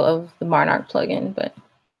example of the Monarch plugin, but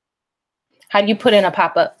how do you put in a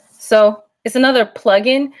pop-up? So it's another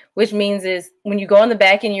plugin, which means is when you go on the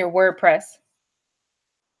back in your WordPress.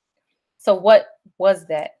 So what was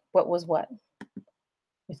that? What was what?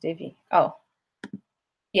 Was Divi? Oh,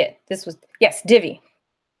 yeah, yes, Divi.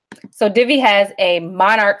 So Divi has a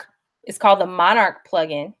Monarch. It's called the Monarch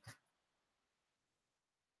plugin.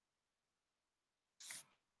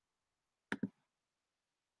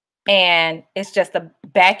 And it's just a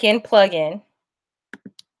back-end plugin.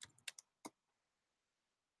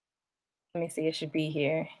 Let me see, it should be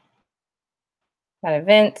here. Got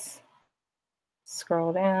events.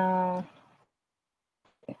 Scroll down.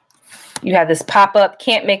 You have this pop-up,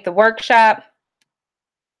 can't make the workshop.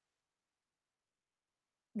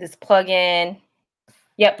 this plugin.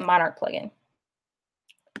 Yep, Monarch plugin.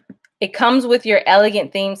 It comes with your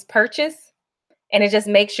Elegant Themes purchase, and it just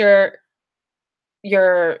makes your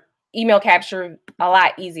email capture a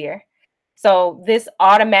lot easier. So this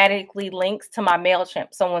automatically links to my MailChimp.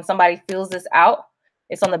 So when somebody fills this out,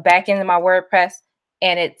 it's on the back end of my WordPress,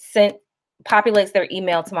 and it populates their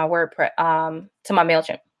email to my to my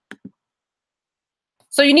MailChimp.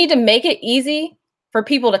 So you need to make it easy for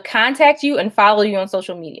people to contact you and follow you on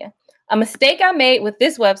social media. A mistake I made with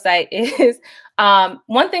this website is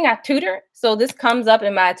one thing I tutor. So this comes up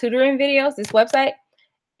in my tutoring videos, this website,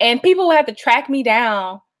 and people will have to track me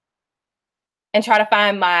down and try to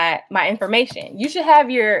find my information. You should have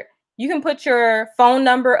you can put your phone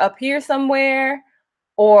number up here somewhere,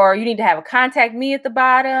 or you need to have a contact me at the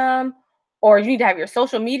bottom, or you need to have your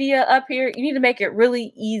social media up here. You need to make it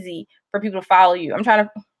really easy for people to follow you.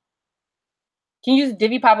 Can you use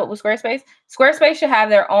Divi pop-up with Squarespace? Squarespace should have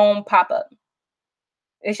their own pop-up.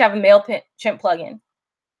 They should have a MailChimp plugin.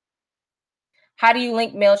 How do you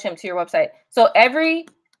link MailChimp to your website? So every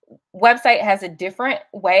website has a different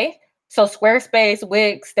way. So Squarespace,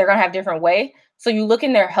 Wix, they're going to have different way. So you look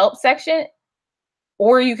in their help section,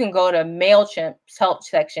 or you can go to MailChimp's help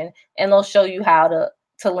section, and they'll show you how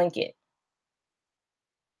to link it.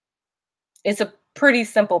 It's a pretty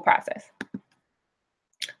simple process.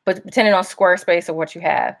 But depending on Squarespace or what you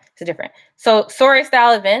have, it's different. So story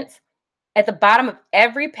style events, at the bottom of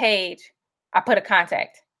every page, I put a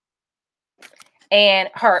contact. And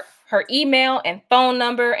her email and phone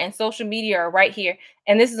number and social media are right here.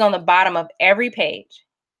 And this is on the bottom of every page.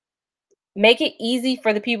 Make it easy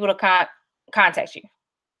for the people to contact you.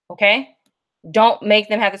 Okay? Don't make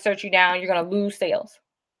them have to search you down. You're going to lose sales.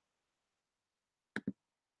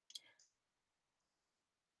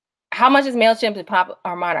 How much is MailChimp and Pop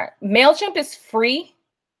or Monarch? MailChimp is free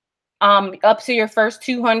up to your first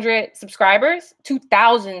 200 subscribers,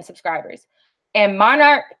 2,000 subscribers. And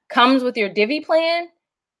Monarch comes with your Divi plan,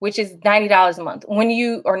 which is $90 a month, or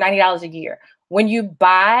 $90 a year. When you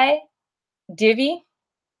buy Divi,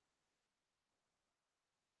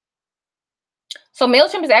 so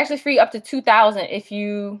MailChimp is actually free up to 2,000 if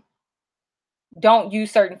you don't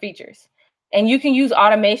use certain features. And you can use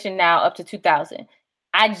automation now up to 2,000.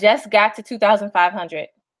 I just got to 2,500.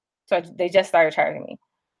 So they just started charging me.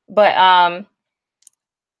 But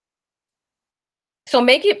so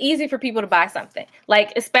make it easy for people to buy something.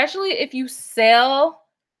 Like, especially if you sell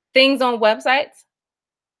things on websites,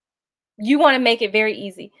 you want to make it very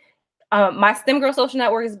easy. My STEM Girl Social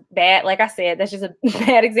Network is bad. Like I said, that's just a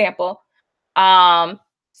bad example.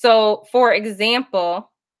 So for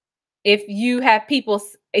example, if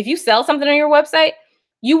you sell something on your website,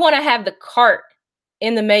 you want to have the cart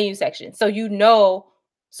in the menu section. So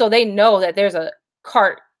they know that there's a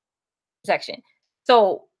cart section.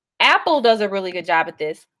 So Apple does a really good job at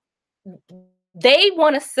this. They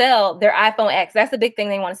want to sell their iPhone X. That's the big thing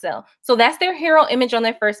they want to sell. So that's their hero image on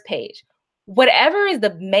their first page. Whatever is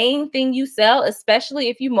the main thing you sell, especially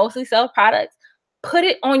if you mostly sell products, put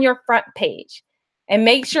it on your front page and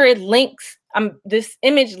make sure it links. This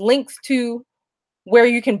image links to where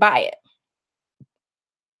you can buy it.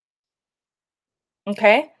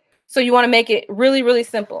 Okay. So you want to make it really, really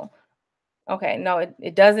simple. Okay. No,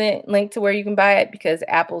 it doesn't link to where you can buy it because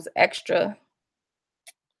Apple's extra.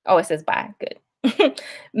 Oh, it says buy. Good.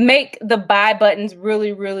 Make the buy buttons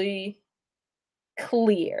really, really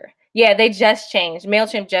clear. Yeah, they just changed.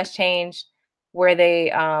 MailChimp just changed where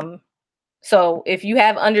they so if you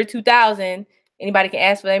have under 2,000, anybody can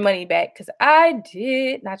ask for their money back, because I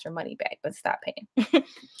did, not your money back, but stop paying.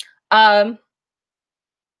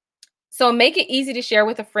 So make it easy to share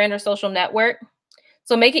with a friend or social network.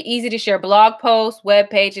 So make it easy to share blog posts, web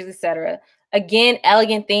pages, etc. Again,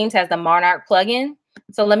 Elegant Themes has the Monarch plugin.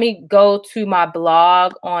 So let me go to my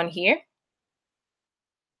blog on here.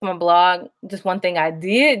 My blog, just one thing I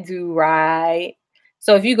did do right.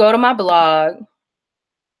 So if you go to my blog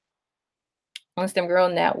on STEM Girl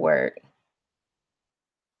Network,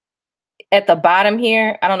 at the bottom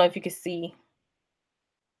here, I don't know if you can see,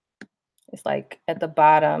 it's like at the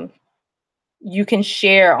bottom, you can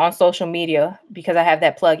share on social media because I have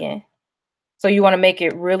that plugin. So you want to make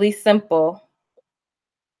it really simple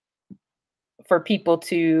for people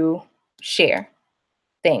to share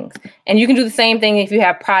things. And you can do the same thing if you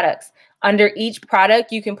have products. Under each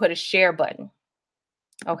product, you can put a share button.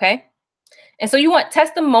 Okay? And so you want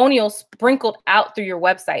testimonials sprinkled out through your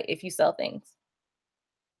website if you sell things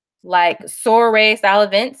like soiree style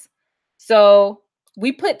events. So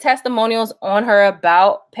we put testimonials on her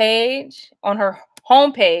about page, on her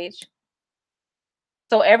home page.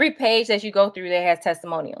 So every page that you go through there has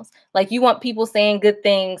testimonials. Like you want people saying good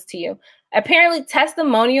things to you. Apparently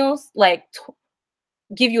testimonials like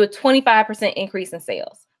give you a 25% increase in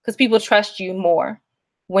sales because people trust you more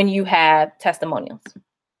when you have testimonials.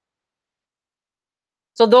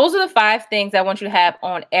 So those are the 5 things I want you to have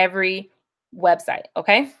on every website,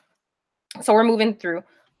 okay? So we're moving through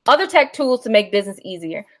other tech tools to make business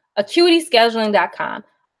easier. AcuityScheduling.com.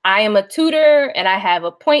 I am a tutor and I have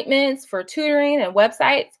appointments for tutoring and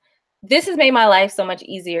websites. This has made my life so much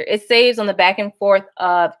easier. It saves on the back and forth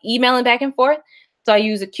of emailing back and forth. So I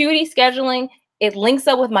use Acuity Scheduling. It links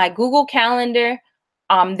up with my Google Calendar.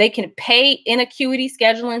 They can pay in Acuity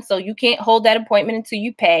Scheduling, so you can't hold that appointment until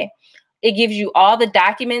you pay. It gives you all the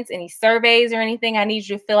documents, any surveys or anything I need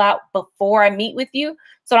you to fill out before I meet with you,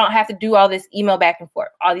 so I don't have to do all this email back and forth,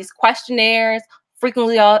 all these questionnaires,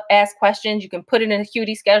 frequently asked questions. You can put it in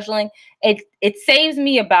Acuity Scheduling. It saves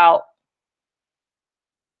me about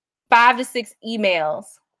 5 to 6 emails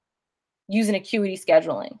using Acuity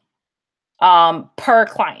Scheduling per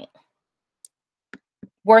client.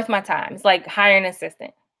 Worth my time. It's like hiring an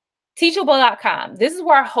assistant. Teachable.com. This is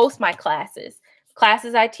where I host my classes.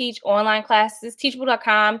 Classes I teach, online classes.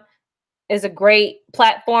 Teachable.com is a great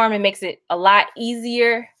platform. It makes it a lot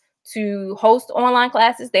easier to host online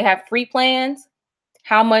classes. They have free plans.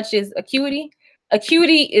 How much is Acuity?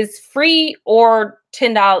 Acuity is free or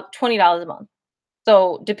 $10, $20 a month.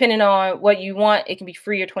 So depending on what you want, it can be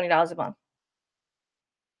free or $20 a month.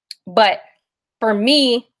 But for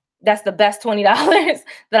me, that's the best $20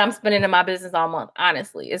 that I'm spending in my business all month.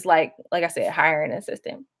 Honestly, it's like I said, hiring an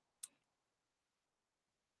assistant.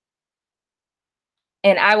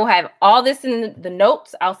 And I will have all this in the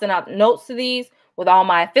notes. I'll send out notes to these with all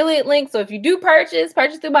my affiliate links. So if you do purchase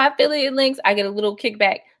through my affiliate links, I get a little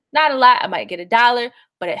kickback. Not a lot. I might get $1,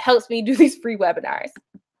 but it helps me do these free webinars.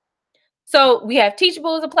 So we have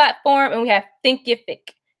Teachable as a platform, and we have Thinkific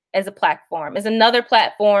as a platform. It's another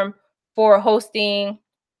platform for hosting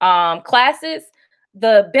classes.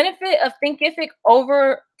 The benefit of Thinkific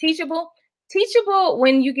over Teachable,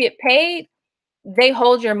 when you get paid, they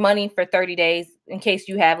hold your money for 30 days in case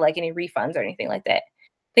you have like any refunds or anything like that.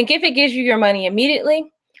 Thinkific gives you your money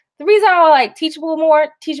immediately. The reason I like Teachable more,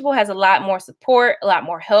 Teachable has a lot more support, a lot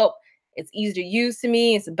more help. It's easy to use to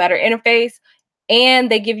me. It's a better interface. And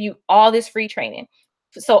they give you all this free training.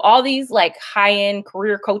 So all these like high-end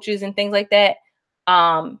career coaches and things like that,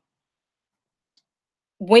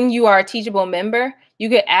 when you are a Teachable member, you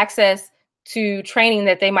get access to training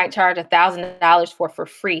that they might charge $1,000 for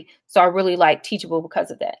free. So I really like Teachable because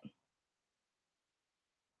of that.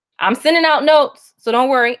 I'm sending out notes, so don't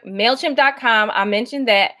worry. MailChimp.com, I mentioned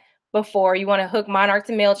that before. You want to hook Monarch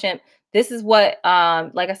to MailChimp. This is what,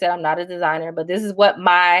 like I said, I'm not a designer, but this is what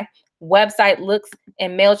my website looks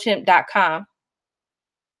in MailChimp.com.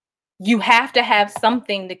 You have to have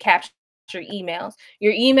something to capture emails.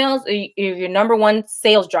 Your emails are your number one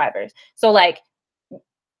sales drivers. So like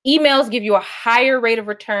emails give you a higher rate of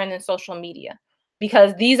return than social media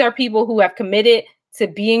because these are people who have committed to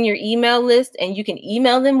being your email list and you can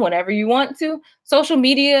email them whenever you want to. Social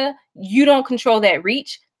media, you don't control that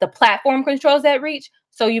reach. The platform controls that reach.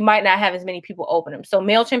 So you might not have as many people open them. So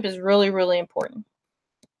MailChimp is really, really important.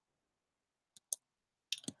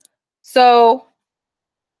 So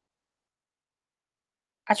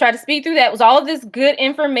I tried to speak through that. It was all of this good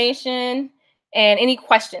information. And any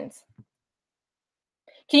questions?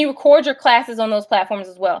 Can you record your classes on those platforms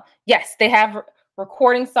as well? Yes, they have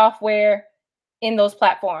recording software in those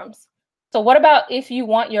platforms. So what about if you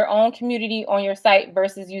want your own community on your site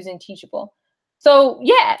versus using Teachable? So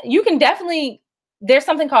yeah, you can definitely, there's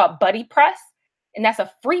something called BuddyPress, and that's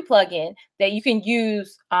a free plugin that you can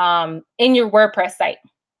use in your WordPress site.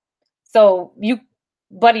 So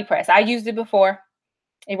BuddyPress, I used it before.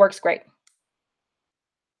 It works great.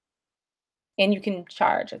 And you can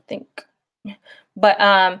charge, I think.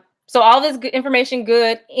 But so all this good information,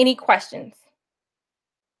 good. Any questions?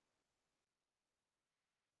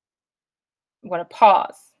 I'm going to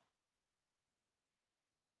pause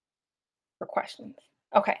for questions.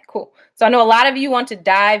 Okay, cool. So I know a lot of you want to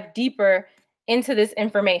dive deeper into this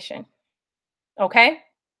information. Okay,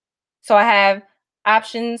 so I have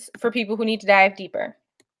options for people who need to dive deeper.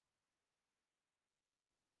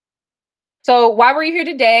 So why were you here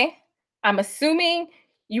today? I'm assuming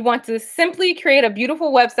you want to simply create a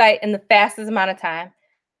beautiful website in the fastest amount of time.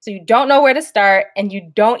 So you don't know where to start and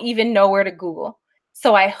you don't even know where to Google.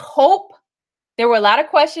 So I hope there were a lot of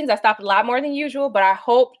questions. I stopped a lot more than usual, but I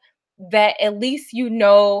hope that at least you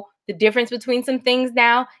know the difference between some things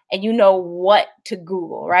now and you know what to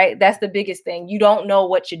Google, right? That's the biggest thing. You don't know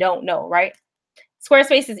what you don't know, right?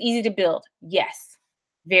 Squarespace is easy to build. Yes.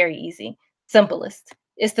 Very easy. Simplest.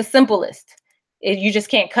 It's the simplest. You just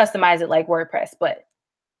can't customize it like WordPress, but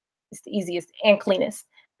it's the easiest and cleanest.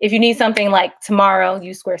 If you need something like tomorrow,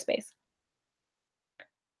 use Squarespace.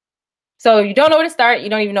 So you don't know where to start. You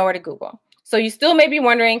don't even know where to Google. So you still may be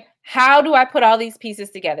wondering, how do I put all these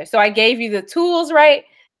pieces together? So I gave you the tools, right?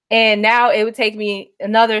 And now it would take me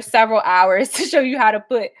another several hours to show you how to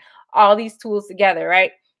put all these tools together,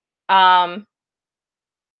 right?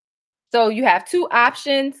 So you have two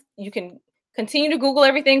options. You can continue to Google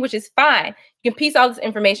everything, which is fine. You can piece all this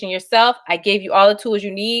information yourself. I gave you all the tools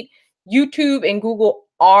you need. YouTube and Google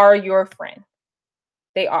are your friend.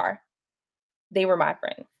 They are. They were my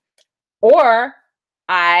friend. Or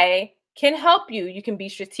I can help you. You can be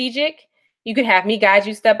strategic. You can have me guide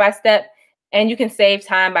you step by step, and you can save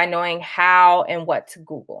time by knowing how and what to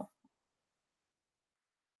Google.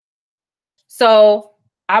 So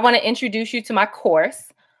I want to introduce you to my course,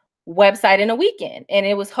 Website in a Weekend, and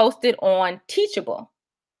it was hosted on Teachable.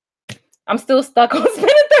 I'm still stuck on spending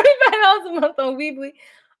 $35 a month on Weebly.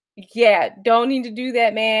 Yeah, don't need to do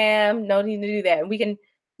that, ma'am. No need to do that.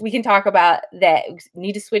 We can talk about that. We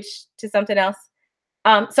need to switch to something else.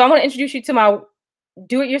 So I want to introduce you to my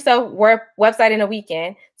do-it-yourself website in a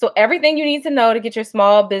weekend. So everything you need to know to get your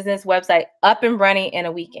small business website up and running in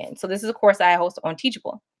a weekend. So this is a course I host on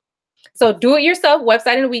Teachable. So do-it-yourself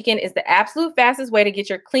website in a weekend is the absolute fastest way to get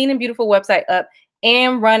your clean and beautiful website up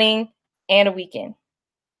and running in a weekend.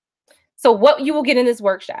 So what you will get in this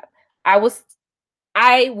workshop, I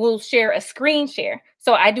will share a screen share.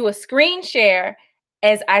 So I do a screen share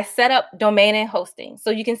as I set up domain and hosting. So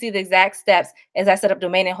you can see the exact steps as I set up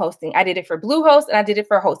domain and hosting. I did it for Bluehost and I did it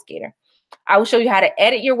for HostGator. I will show you how to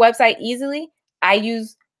edit your website easily. I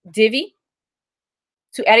use Divi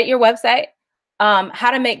to edit your website. How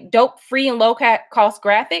to make dope, free, and low-cost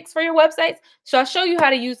graphics for your websites. So I'll show you how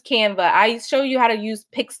to use Canva. I show you how to use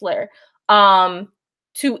Pixlr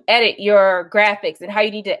to edit your graphics and how you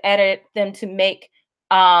need to edit them to make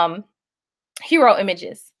hero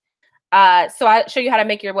images. So I show you how to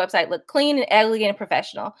make your website look clean and elegant and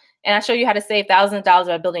professional. And I show you how to save thousands of dollars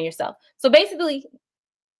by building yourself. So basically,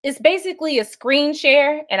 it's basically a screen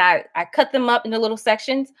share, and I cut them up into little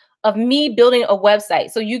sections of me building a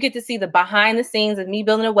website. So you get to see the behind the scenes of me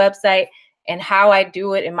building a website and how I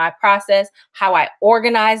do it in my process, how I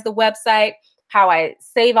organize the website, how I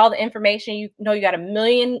save all the information. You know, you got a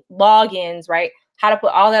million logins, right? How to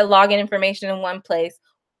put all that login information in one place,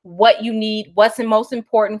 what you need, what's the most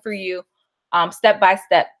important for you, step by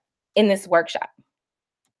step in this workshop.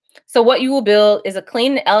 So what you will build is a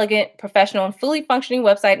clean, elegant, professional, and fully functioning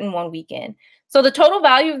website in one weekend. So the total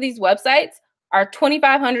value of these websites are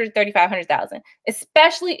 $2,500 to $3,500,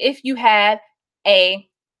 especially if you have a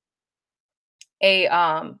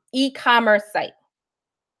e-commerce site.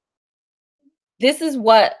 This is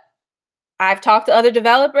what I've talked to other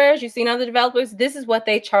developers. You've seen other developers. This is what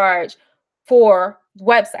they charge for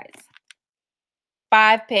websites.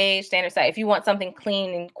 5-page standard site if you want something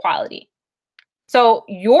clean and quality. So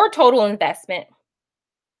your total investment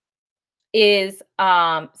is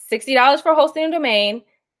 $60 for hosting and domain,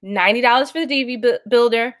 $90 for the DV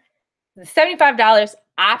builder, $75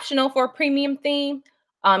 optional for a premium theme.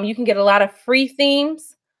 You can get a lot of free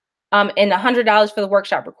themes, and $100 for the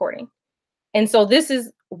workshop recording. And so this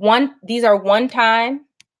is these are one-time.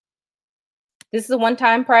 This is a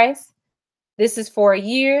one-time price. This is for a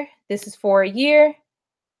year. This is for a year.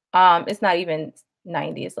 It's not even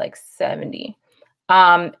 90, it's like 70.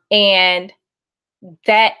 And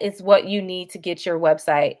that is what you need to get your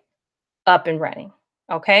website up and running.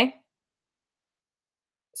 Okay.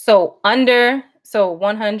 So 100,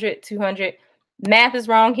 200, math is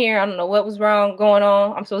wrong here. I don't know what was wrong going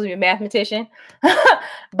on. I'm supposed to be a mathematician, but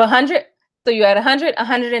 100. So you had 100,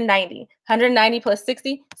 190, 190 plus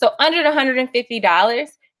 60. So under $150,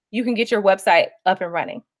 you can get your website up and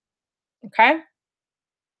running. Okay.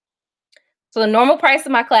 So the normal price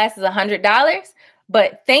of my class is $100,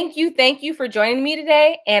 but thank you for joining me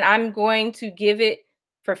today. And I'm going to give it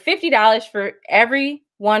for $50 for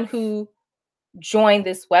everyone who joined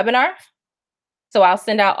this webinar. So I'll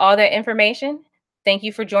send out all that information. Thank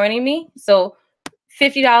you for joining me. So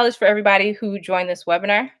 $50 for everybody who joined this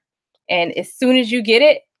webinar. And as soon as you get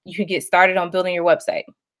it, you can get started on building your website.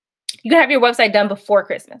 You can have your website done before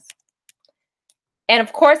Christmas. And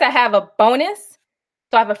of course, I have a bonus.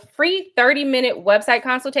 So I have a free 30-minute website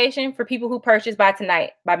consultation for people who purchase by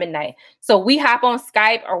midnight. So we hop on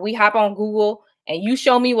Skype or we hop on Google and you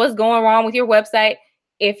show me what's going wrong with your website.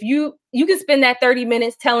 If you can spend that 30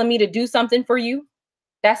 minutes telling me to do something for you,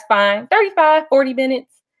 that's fine. 35, 40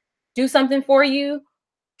 minutes, do something for you,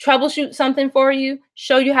 troubleshoot something for you,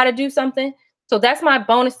 show you how to do something. So that's my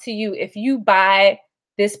bonus to you. If you buy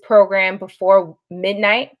this program before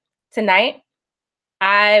midnight tonight,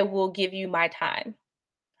 I will give you my time.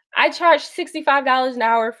 I charge $65 an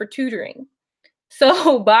hour for tutoring.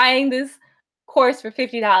 So buying this course for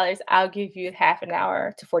 $50, I'll give you half an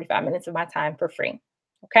hour to 45 minutes of my time for free.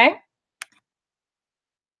 Okay?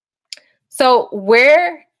 So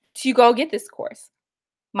where to go get this course?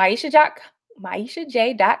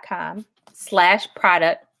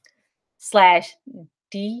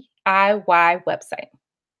 MaishaJ.com/product/DIY website.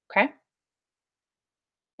 Okay?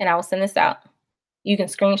 And I will send this out. You can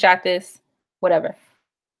screenshot this, whatever.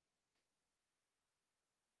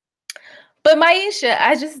 But Maisha,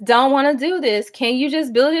 I just don't want to do this. Can you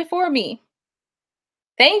just build it for me?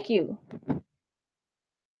 Thank you.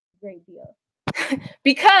 Great deal.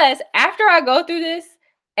 Because after I go through this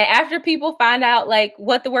and after people find out like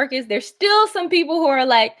what the work is, there's still some people who are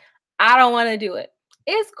like, I don't want to do it.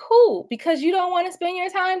 It's cool because you don't want to spend your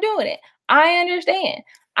time doing it. I understand.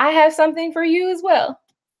 I have something for you as well.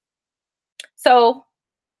 So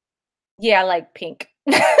yeah, I like pink.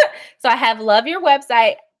 So I have love your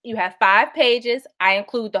website. You have 5 pages. I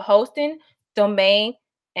include the hosting, domain,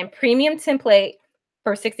 and premium template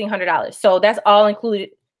for $1,600. So that's all included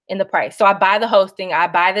in the price. So I buy the hosting, I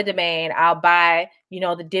buy the domain, I'll buy,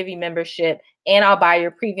 the Divi membership, and I'll buy your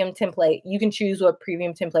premium template. You can choose what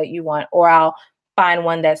premium template you want, or I'll find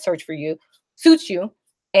one that suits you,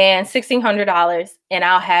 and $1,600, and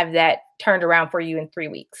I'll have that turned around for you in 3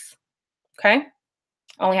 weeks. Okay?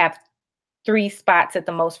 Only have 3 spots at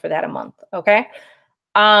the most for that a month. Okay.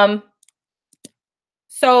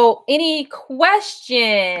 So any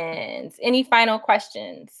questions? Any final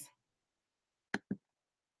questions?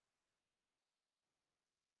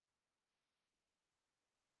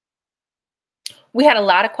 We had a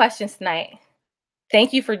lot of questions tonight.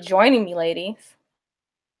 Thank you for joining me, ladies.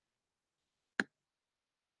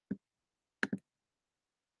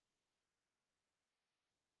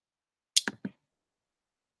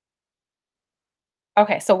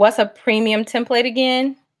 Okay, so what's a premium template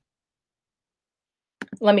again?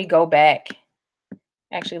 Let me go back.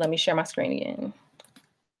 Actually, let me share my screen again.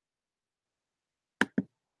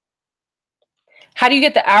 How do you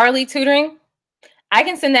get the hourly tutoring? I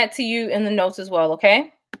can send that to you in the notes as well,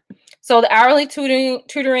 okay? So the hourly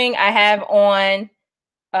tutoring I have on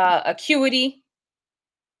Acuity,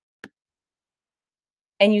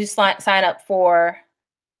 and you sign up for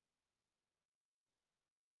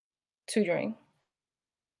tutoring.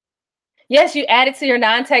 Yes, you add it to your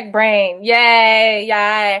non-tech brain. Yay,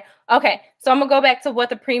 yay. Okay, so I'm gonna go back to what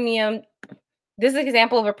the premium, this is an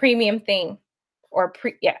example of a premium theme or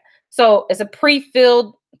So it's a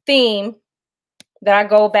pre-filled theme that I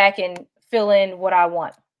go back and fill in what I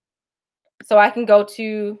want. So I can go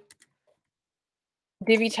to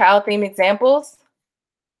Divi child theme examples.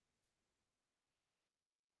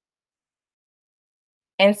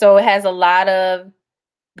 And so it has a lot of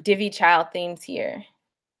Divi child themes here.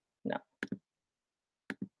 No.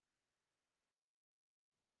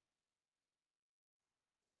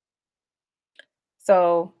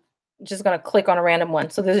 So just gonna click on a random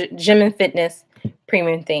one. So there's a gym and fitness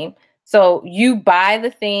premium theme. So you buy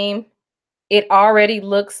the theme. It already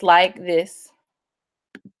looks like this.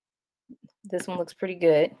 This one looks pretty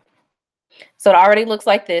good. So it already looks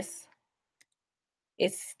like this.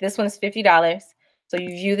 This one is $50. So you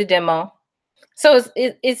view the demo. So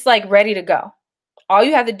it's like ready to go. All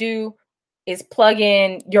you have to do is plug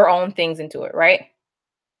in your own things into it, right?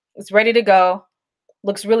 It's ready to go.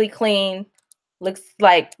 Looks really clean. Looks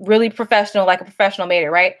like really professional, like a professional made it,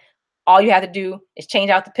 right? All you have to do is change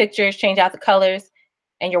out the pictures, change out the colors,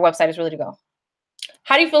 and your website is ready to go.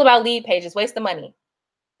 How do you feel about lead pages? Waste of money.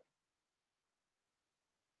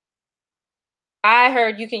 I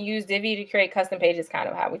heard you can use Divi to create custom pages, kind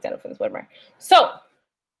of how we set up for this webinar. So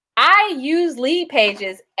I use lead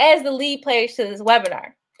pages as the lead page to this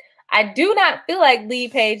webinar. I do not feel like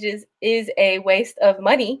lead pages is a waste of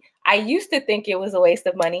money. I used to think it was a waste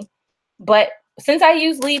of money, but since I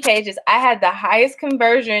use lead pages, I had the highest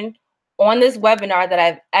conversion on this webinar that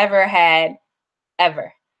I've ever had,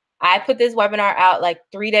 ever. I put this webinar out like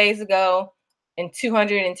 3 days ago and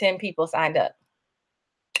 210 people signed up.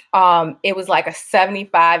 It was like a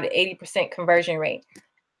 75 to 80% conversion rate.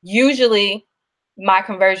 Usually my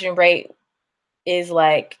conversion rate is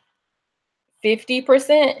like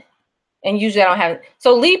 50%, and usually I don't have it.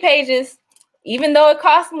 So lead pages, even though it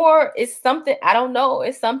costs more, it's something, I don't know,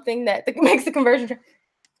 it's something that makes the conversion.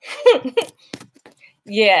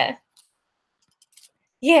 Yeah.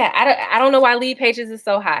 Yeah, I don't know why lead pages is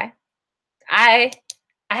so high. I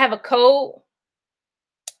have a code.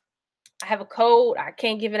 I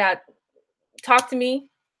can't give it out talk to me,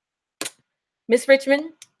 Miss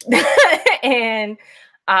Richmond, and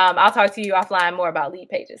I'll talk to you offline more about lead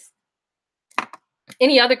pages.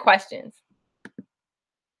 Any other questions?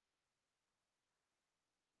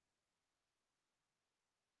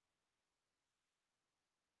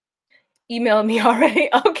 Email me already.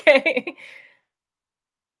 Okay.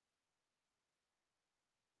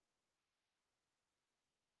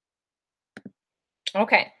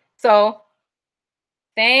 Okay. So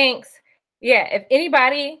thanks. Yeah. If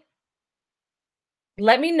anybody,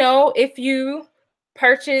 let me know if you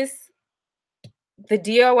purchase the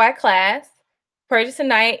DIY class. Purchase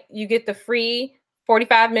tonight, you get the free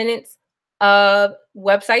 45 minutes of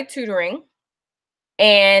website tutoring.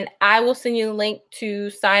 And I will send you the link to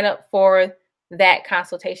sign up for that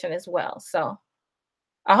consultation as well. So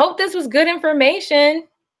I hope this was good information.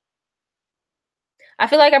 I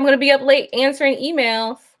feel like I'm going to be up late answering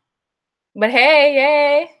emails. But hey,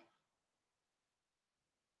 yay.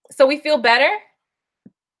 So we feel better?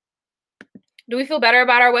 Do we feel better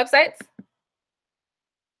about our websites?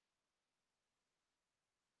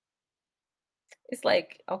 It's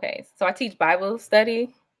like, okay, so I teach Bible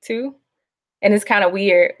study too. And it's kind of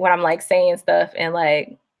weird when I'm like saying stuff and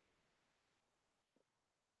like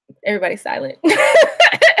everybody's silent.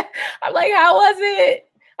 I'm like, how was it?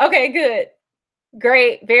 Okay, good.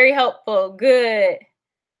 Great. Very helpful. Good.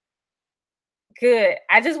 Good.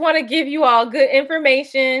 I just want to give you all good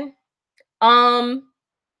information. Aisha,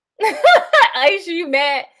 you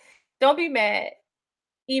mad? Don't be mad.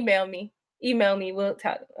 Email me. Email me. We'll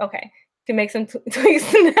talk. Okay. To make some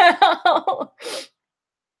tweaks now.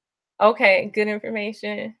 Okay. Good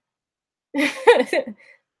information.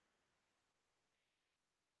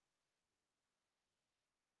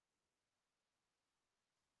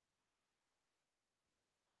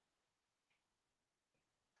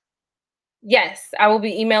 Yes, I will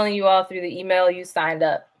be emailing you all through the email you signed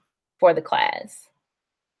up for the class.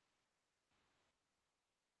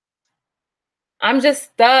 I'm just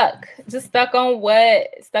stuck. Just stuck on what?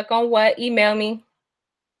 Stuck on what? Email me.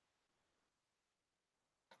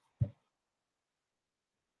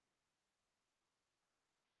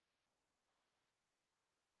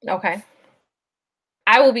 Okay.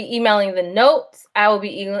 I will be emailing the notes. I will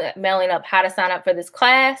be emailing up how to sign up for this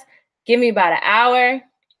class. Give me about an hour.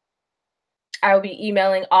 I will be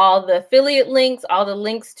emailing all the affiliate links, all the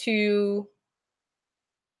links to.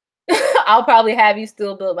 I'll probably have you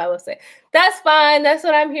still build my website. That's fine. That's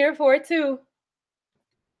what I'm here for too.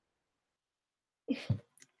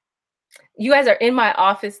 You guys are in my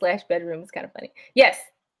office / bedroom. It's kind of funny. Yes,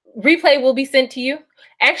 replay will be sent to you.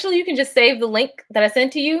 Actually, you can just save the link that I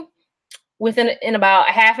sent to you. In about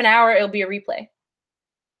a half an hour, it'll be a replay.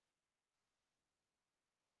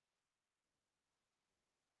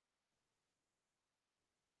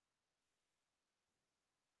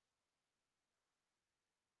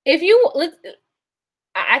 If you,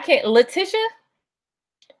 I can't, Letitia,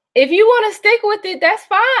 if you want to stick with it, that's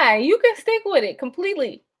fine. You can stick with it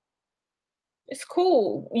completely. It's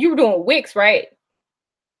cool. You were doing Wix, right?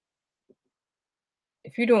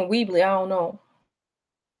 If you're doing Weebly, I don't know.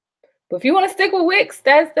 But if you want to stick with Wix,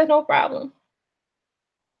 that's no problem.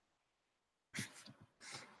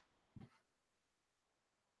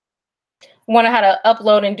 Want to how to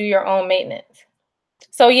upload and do your own maintenance.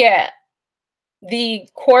 So yeah, the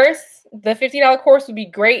course, the $50 course would be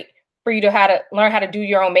great for you to how to learn how to do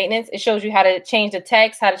your own maintenance. It shows you how to change the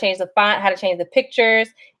text, how to change the font, how to change the pictures,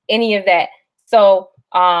 any of that. So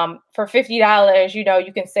for $50,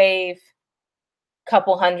 you can save a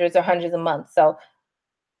couple hundreds or hundreds a month. So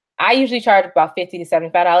I usually charge about $50 to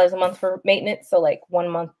 $75 a month for maintenance. So like 1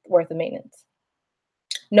 month worth of maintenance.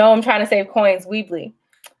 No, I'm trying to save coins, Weebly.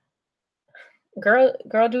 Girl,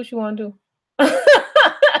 do what you want to do.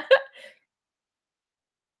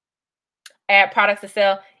 Add products to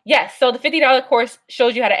sell. Yes. So the $50 course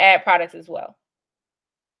shows you how to add products as well.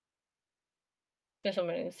 Just so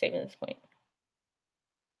many saving this point.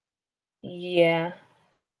 Yeah.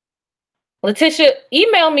 Letitia,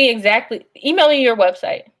 email me your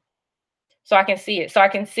website so I can see it. So I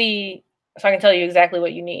can tell you exactly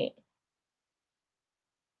what you need.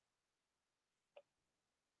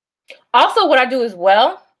 Also, what I do as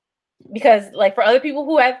well, because like for other people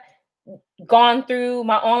who have gone through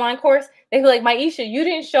my online course, they feel like, Maisha, you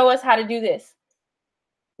didn't show us how to do this.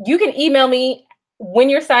 You can email me when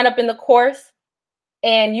you're signed up in the course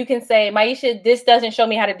and you can say, Maisha, this doesn't show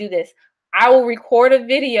me how to do this. I will record a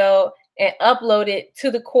video and upload it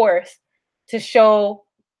to the course to show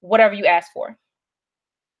whatever you ask for.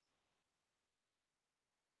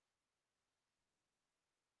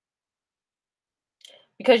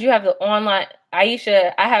 Because you have the online,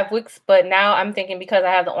 Aisha, I have Wix, but now I'm thinking because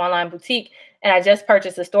I have the online boutique and I just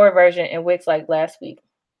purchased the store version in Wix like last week.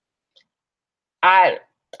 I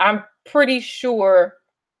I'm pretty sure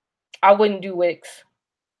I wouldn't do Wix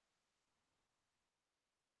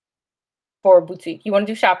for a boutique. You want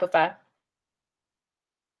to do Shopify?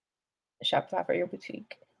 Shopify for your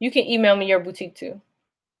boutique. You can email me your boutique too.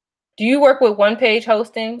 Do you work with one page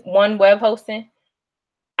hosting, one web hosting?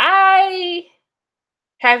 I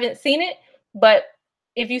haven't seen it, but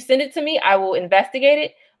if you send it to me, I will investigate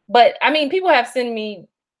it. But I mean, people have sent me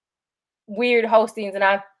weird hostings and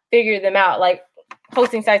I've figured them out. Like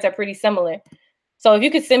hosting sites are pretty similar. So if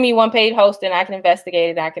you could send me one paid hosting, I can investigate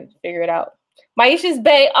it and I can figure it out. Maisha's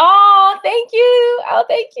Bay. Oh, thank you. Oh,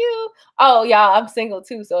 thank you. Oh, y'all, I'm single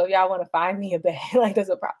too. So if y'all want to find me a bae, like that's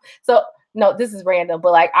a problem. So no, this is random,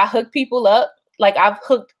 but like I hook people up. Like I've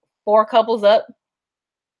hooked 4 couples up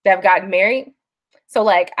that have gotten married. So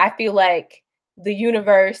like I feel like the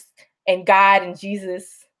universe and God and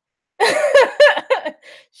Jesus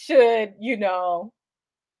should,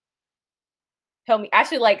 help me. I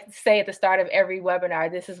should like say at the start of every webinar,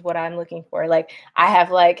 this is what I'm looking for. Like I have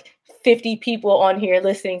like 50 people on here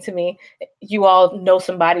listening to me. You all know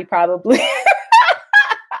somebody probably.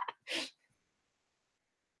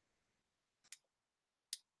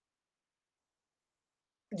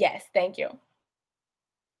 Yes, thank you.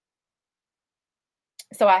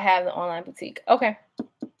 So I have the online boutique. Okay.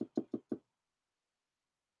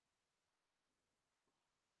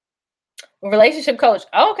 Relationship coach.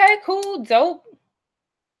 Okay, cool, dope.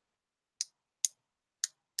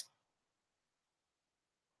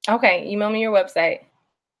 Okay, email me your website.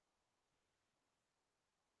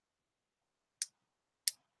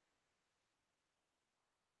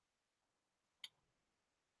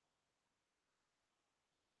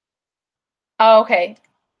 Oh, okay.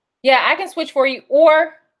 Yeah, I can switch for you,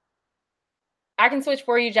 or I can switch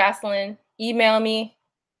for you, Jocelyn. Email me.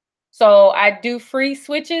 So I do free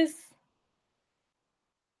switches.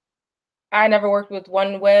 I never worked with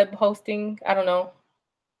one web hosting. I don't know.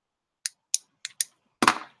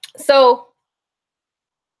 So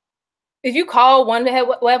if you call one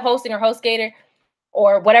web hosting or HostGator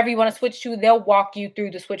or whatever you want to switch to, they'll walk you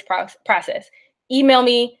through the switch process. Email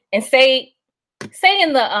me and say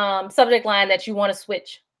in the subject line that you want to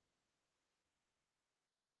switch.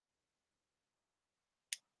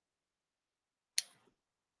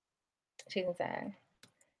 She's inside.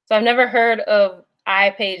 So I've never heard of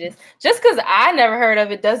iPages. Just because I never heard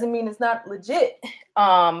of it doesn't mean it's not legit.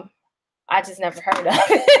 I just never heard of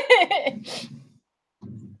it.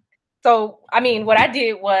 So, I mean, what I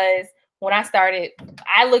did was when I started,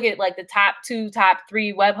 I look at like the top 2, top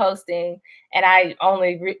 3 web hosting, and I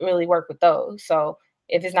only really work with those. So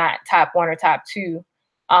if it's not top 1 or top 2,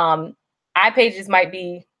 iPages might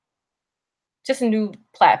be just a new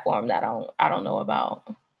platform that I don't know about.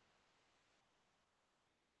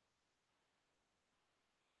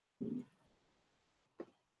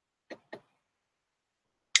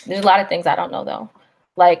 There's a lot of things I don't know though.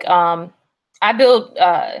 Like I build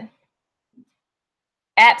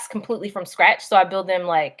apps completely from scratch. So I build them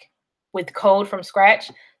like with code from scratch.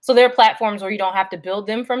 So there are platforms where you don't have to build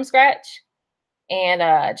them from scratch,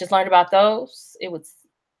 and just learn about those. It would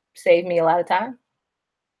save me a lot of time.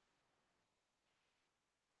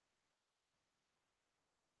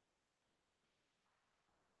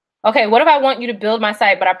 Okay, what if I want you to build my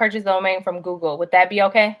site, but I purchased the domain from Google? Would that be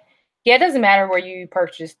okay? Yeah, it doesn't matter where you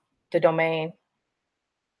purchased the domain.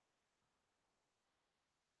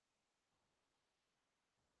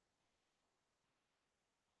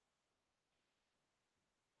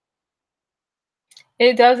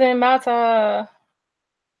 It doesn't matter.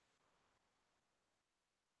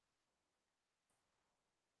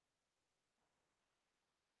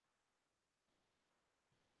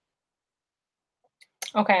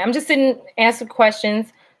 Okay, I'm just sitting answer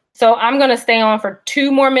questions. So I'm gonna stay on for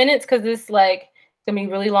 2 more minutes because this like gonna be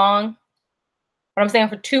really long. But I'm staying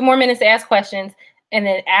for 2 more minutes to ask questions, and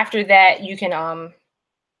then after that you can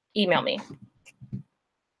email me.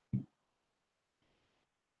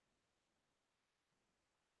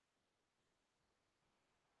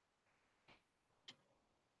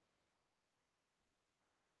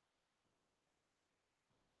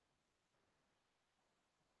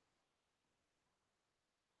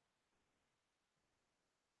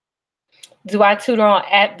 Do I tutor on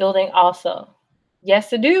app building also?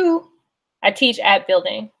 Yes, I do. I teach app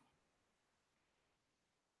building.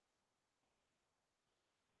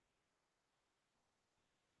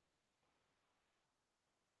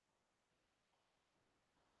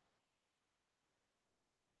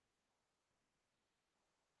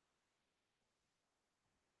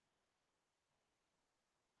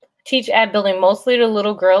 teach app building mostly to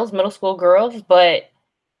little girls, middle school girls, but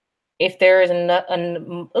if there is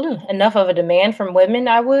enough of a demand from women,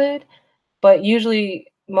 I would. But usually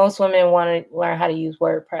most women want to learn how to use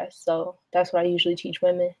WordPress. So that's what I usually teach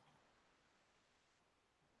women.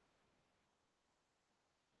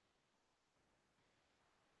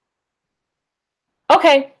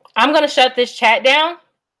 Okay, I'm going to shut this chat down.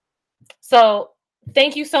 So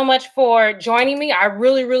thank you so much for joining me. I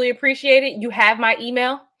really, really appreciate it. You have my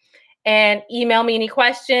email, and email me any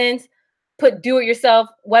questions. Put do it yourself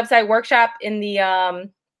website workshop in the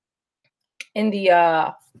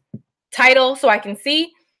title so I can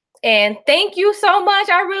see. And thank you so much.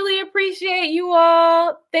 I really appreciate you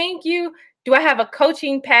all. Thank you. Do I have a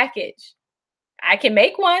coaching package? I can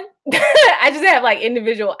make one. I just have like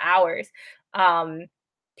individual hours. Um,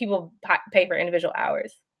 People pay for individual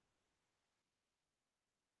hours.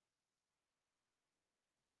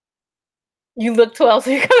 You look 12, so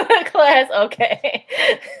you go to class. Okay.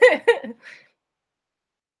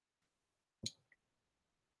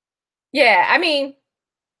 Yeah, I mean,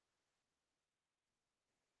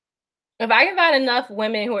 if I can find enough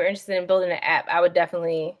women who are interested in building an app, I would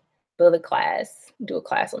definitely build a class, do a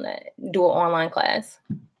class on that, do an online class.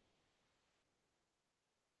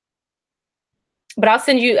 But I'll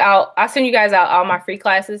send you guys out all my free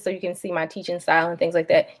classes so you can see my teaching style and things like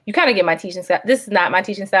that. You kind of get my teaching style. This is not my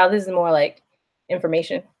teaching style. This is more like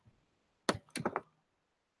information.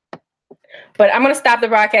 But I'm going to stop the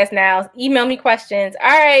broadcast now. Email me questions. All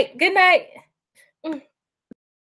right. Good night.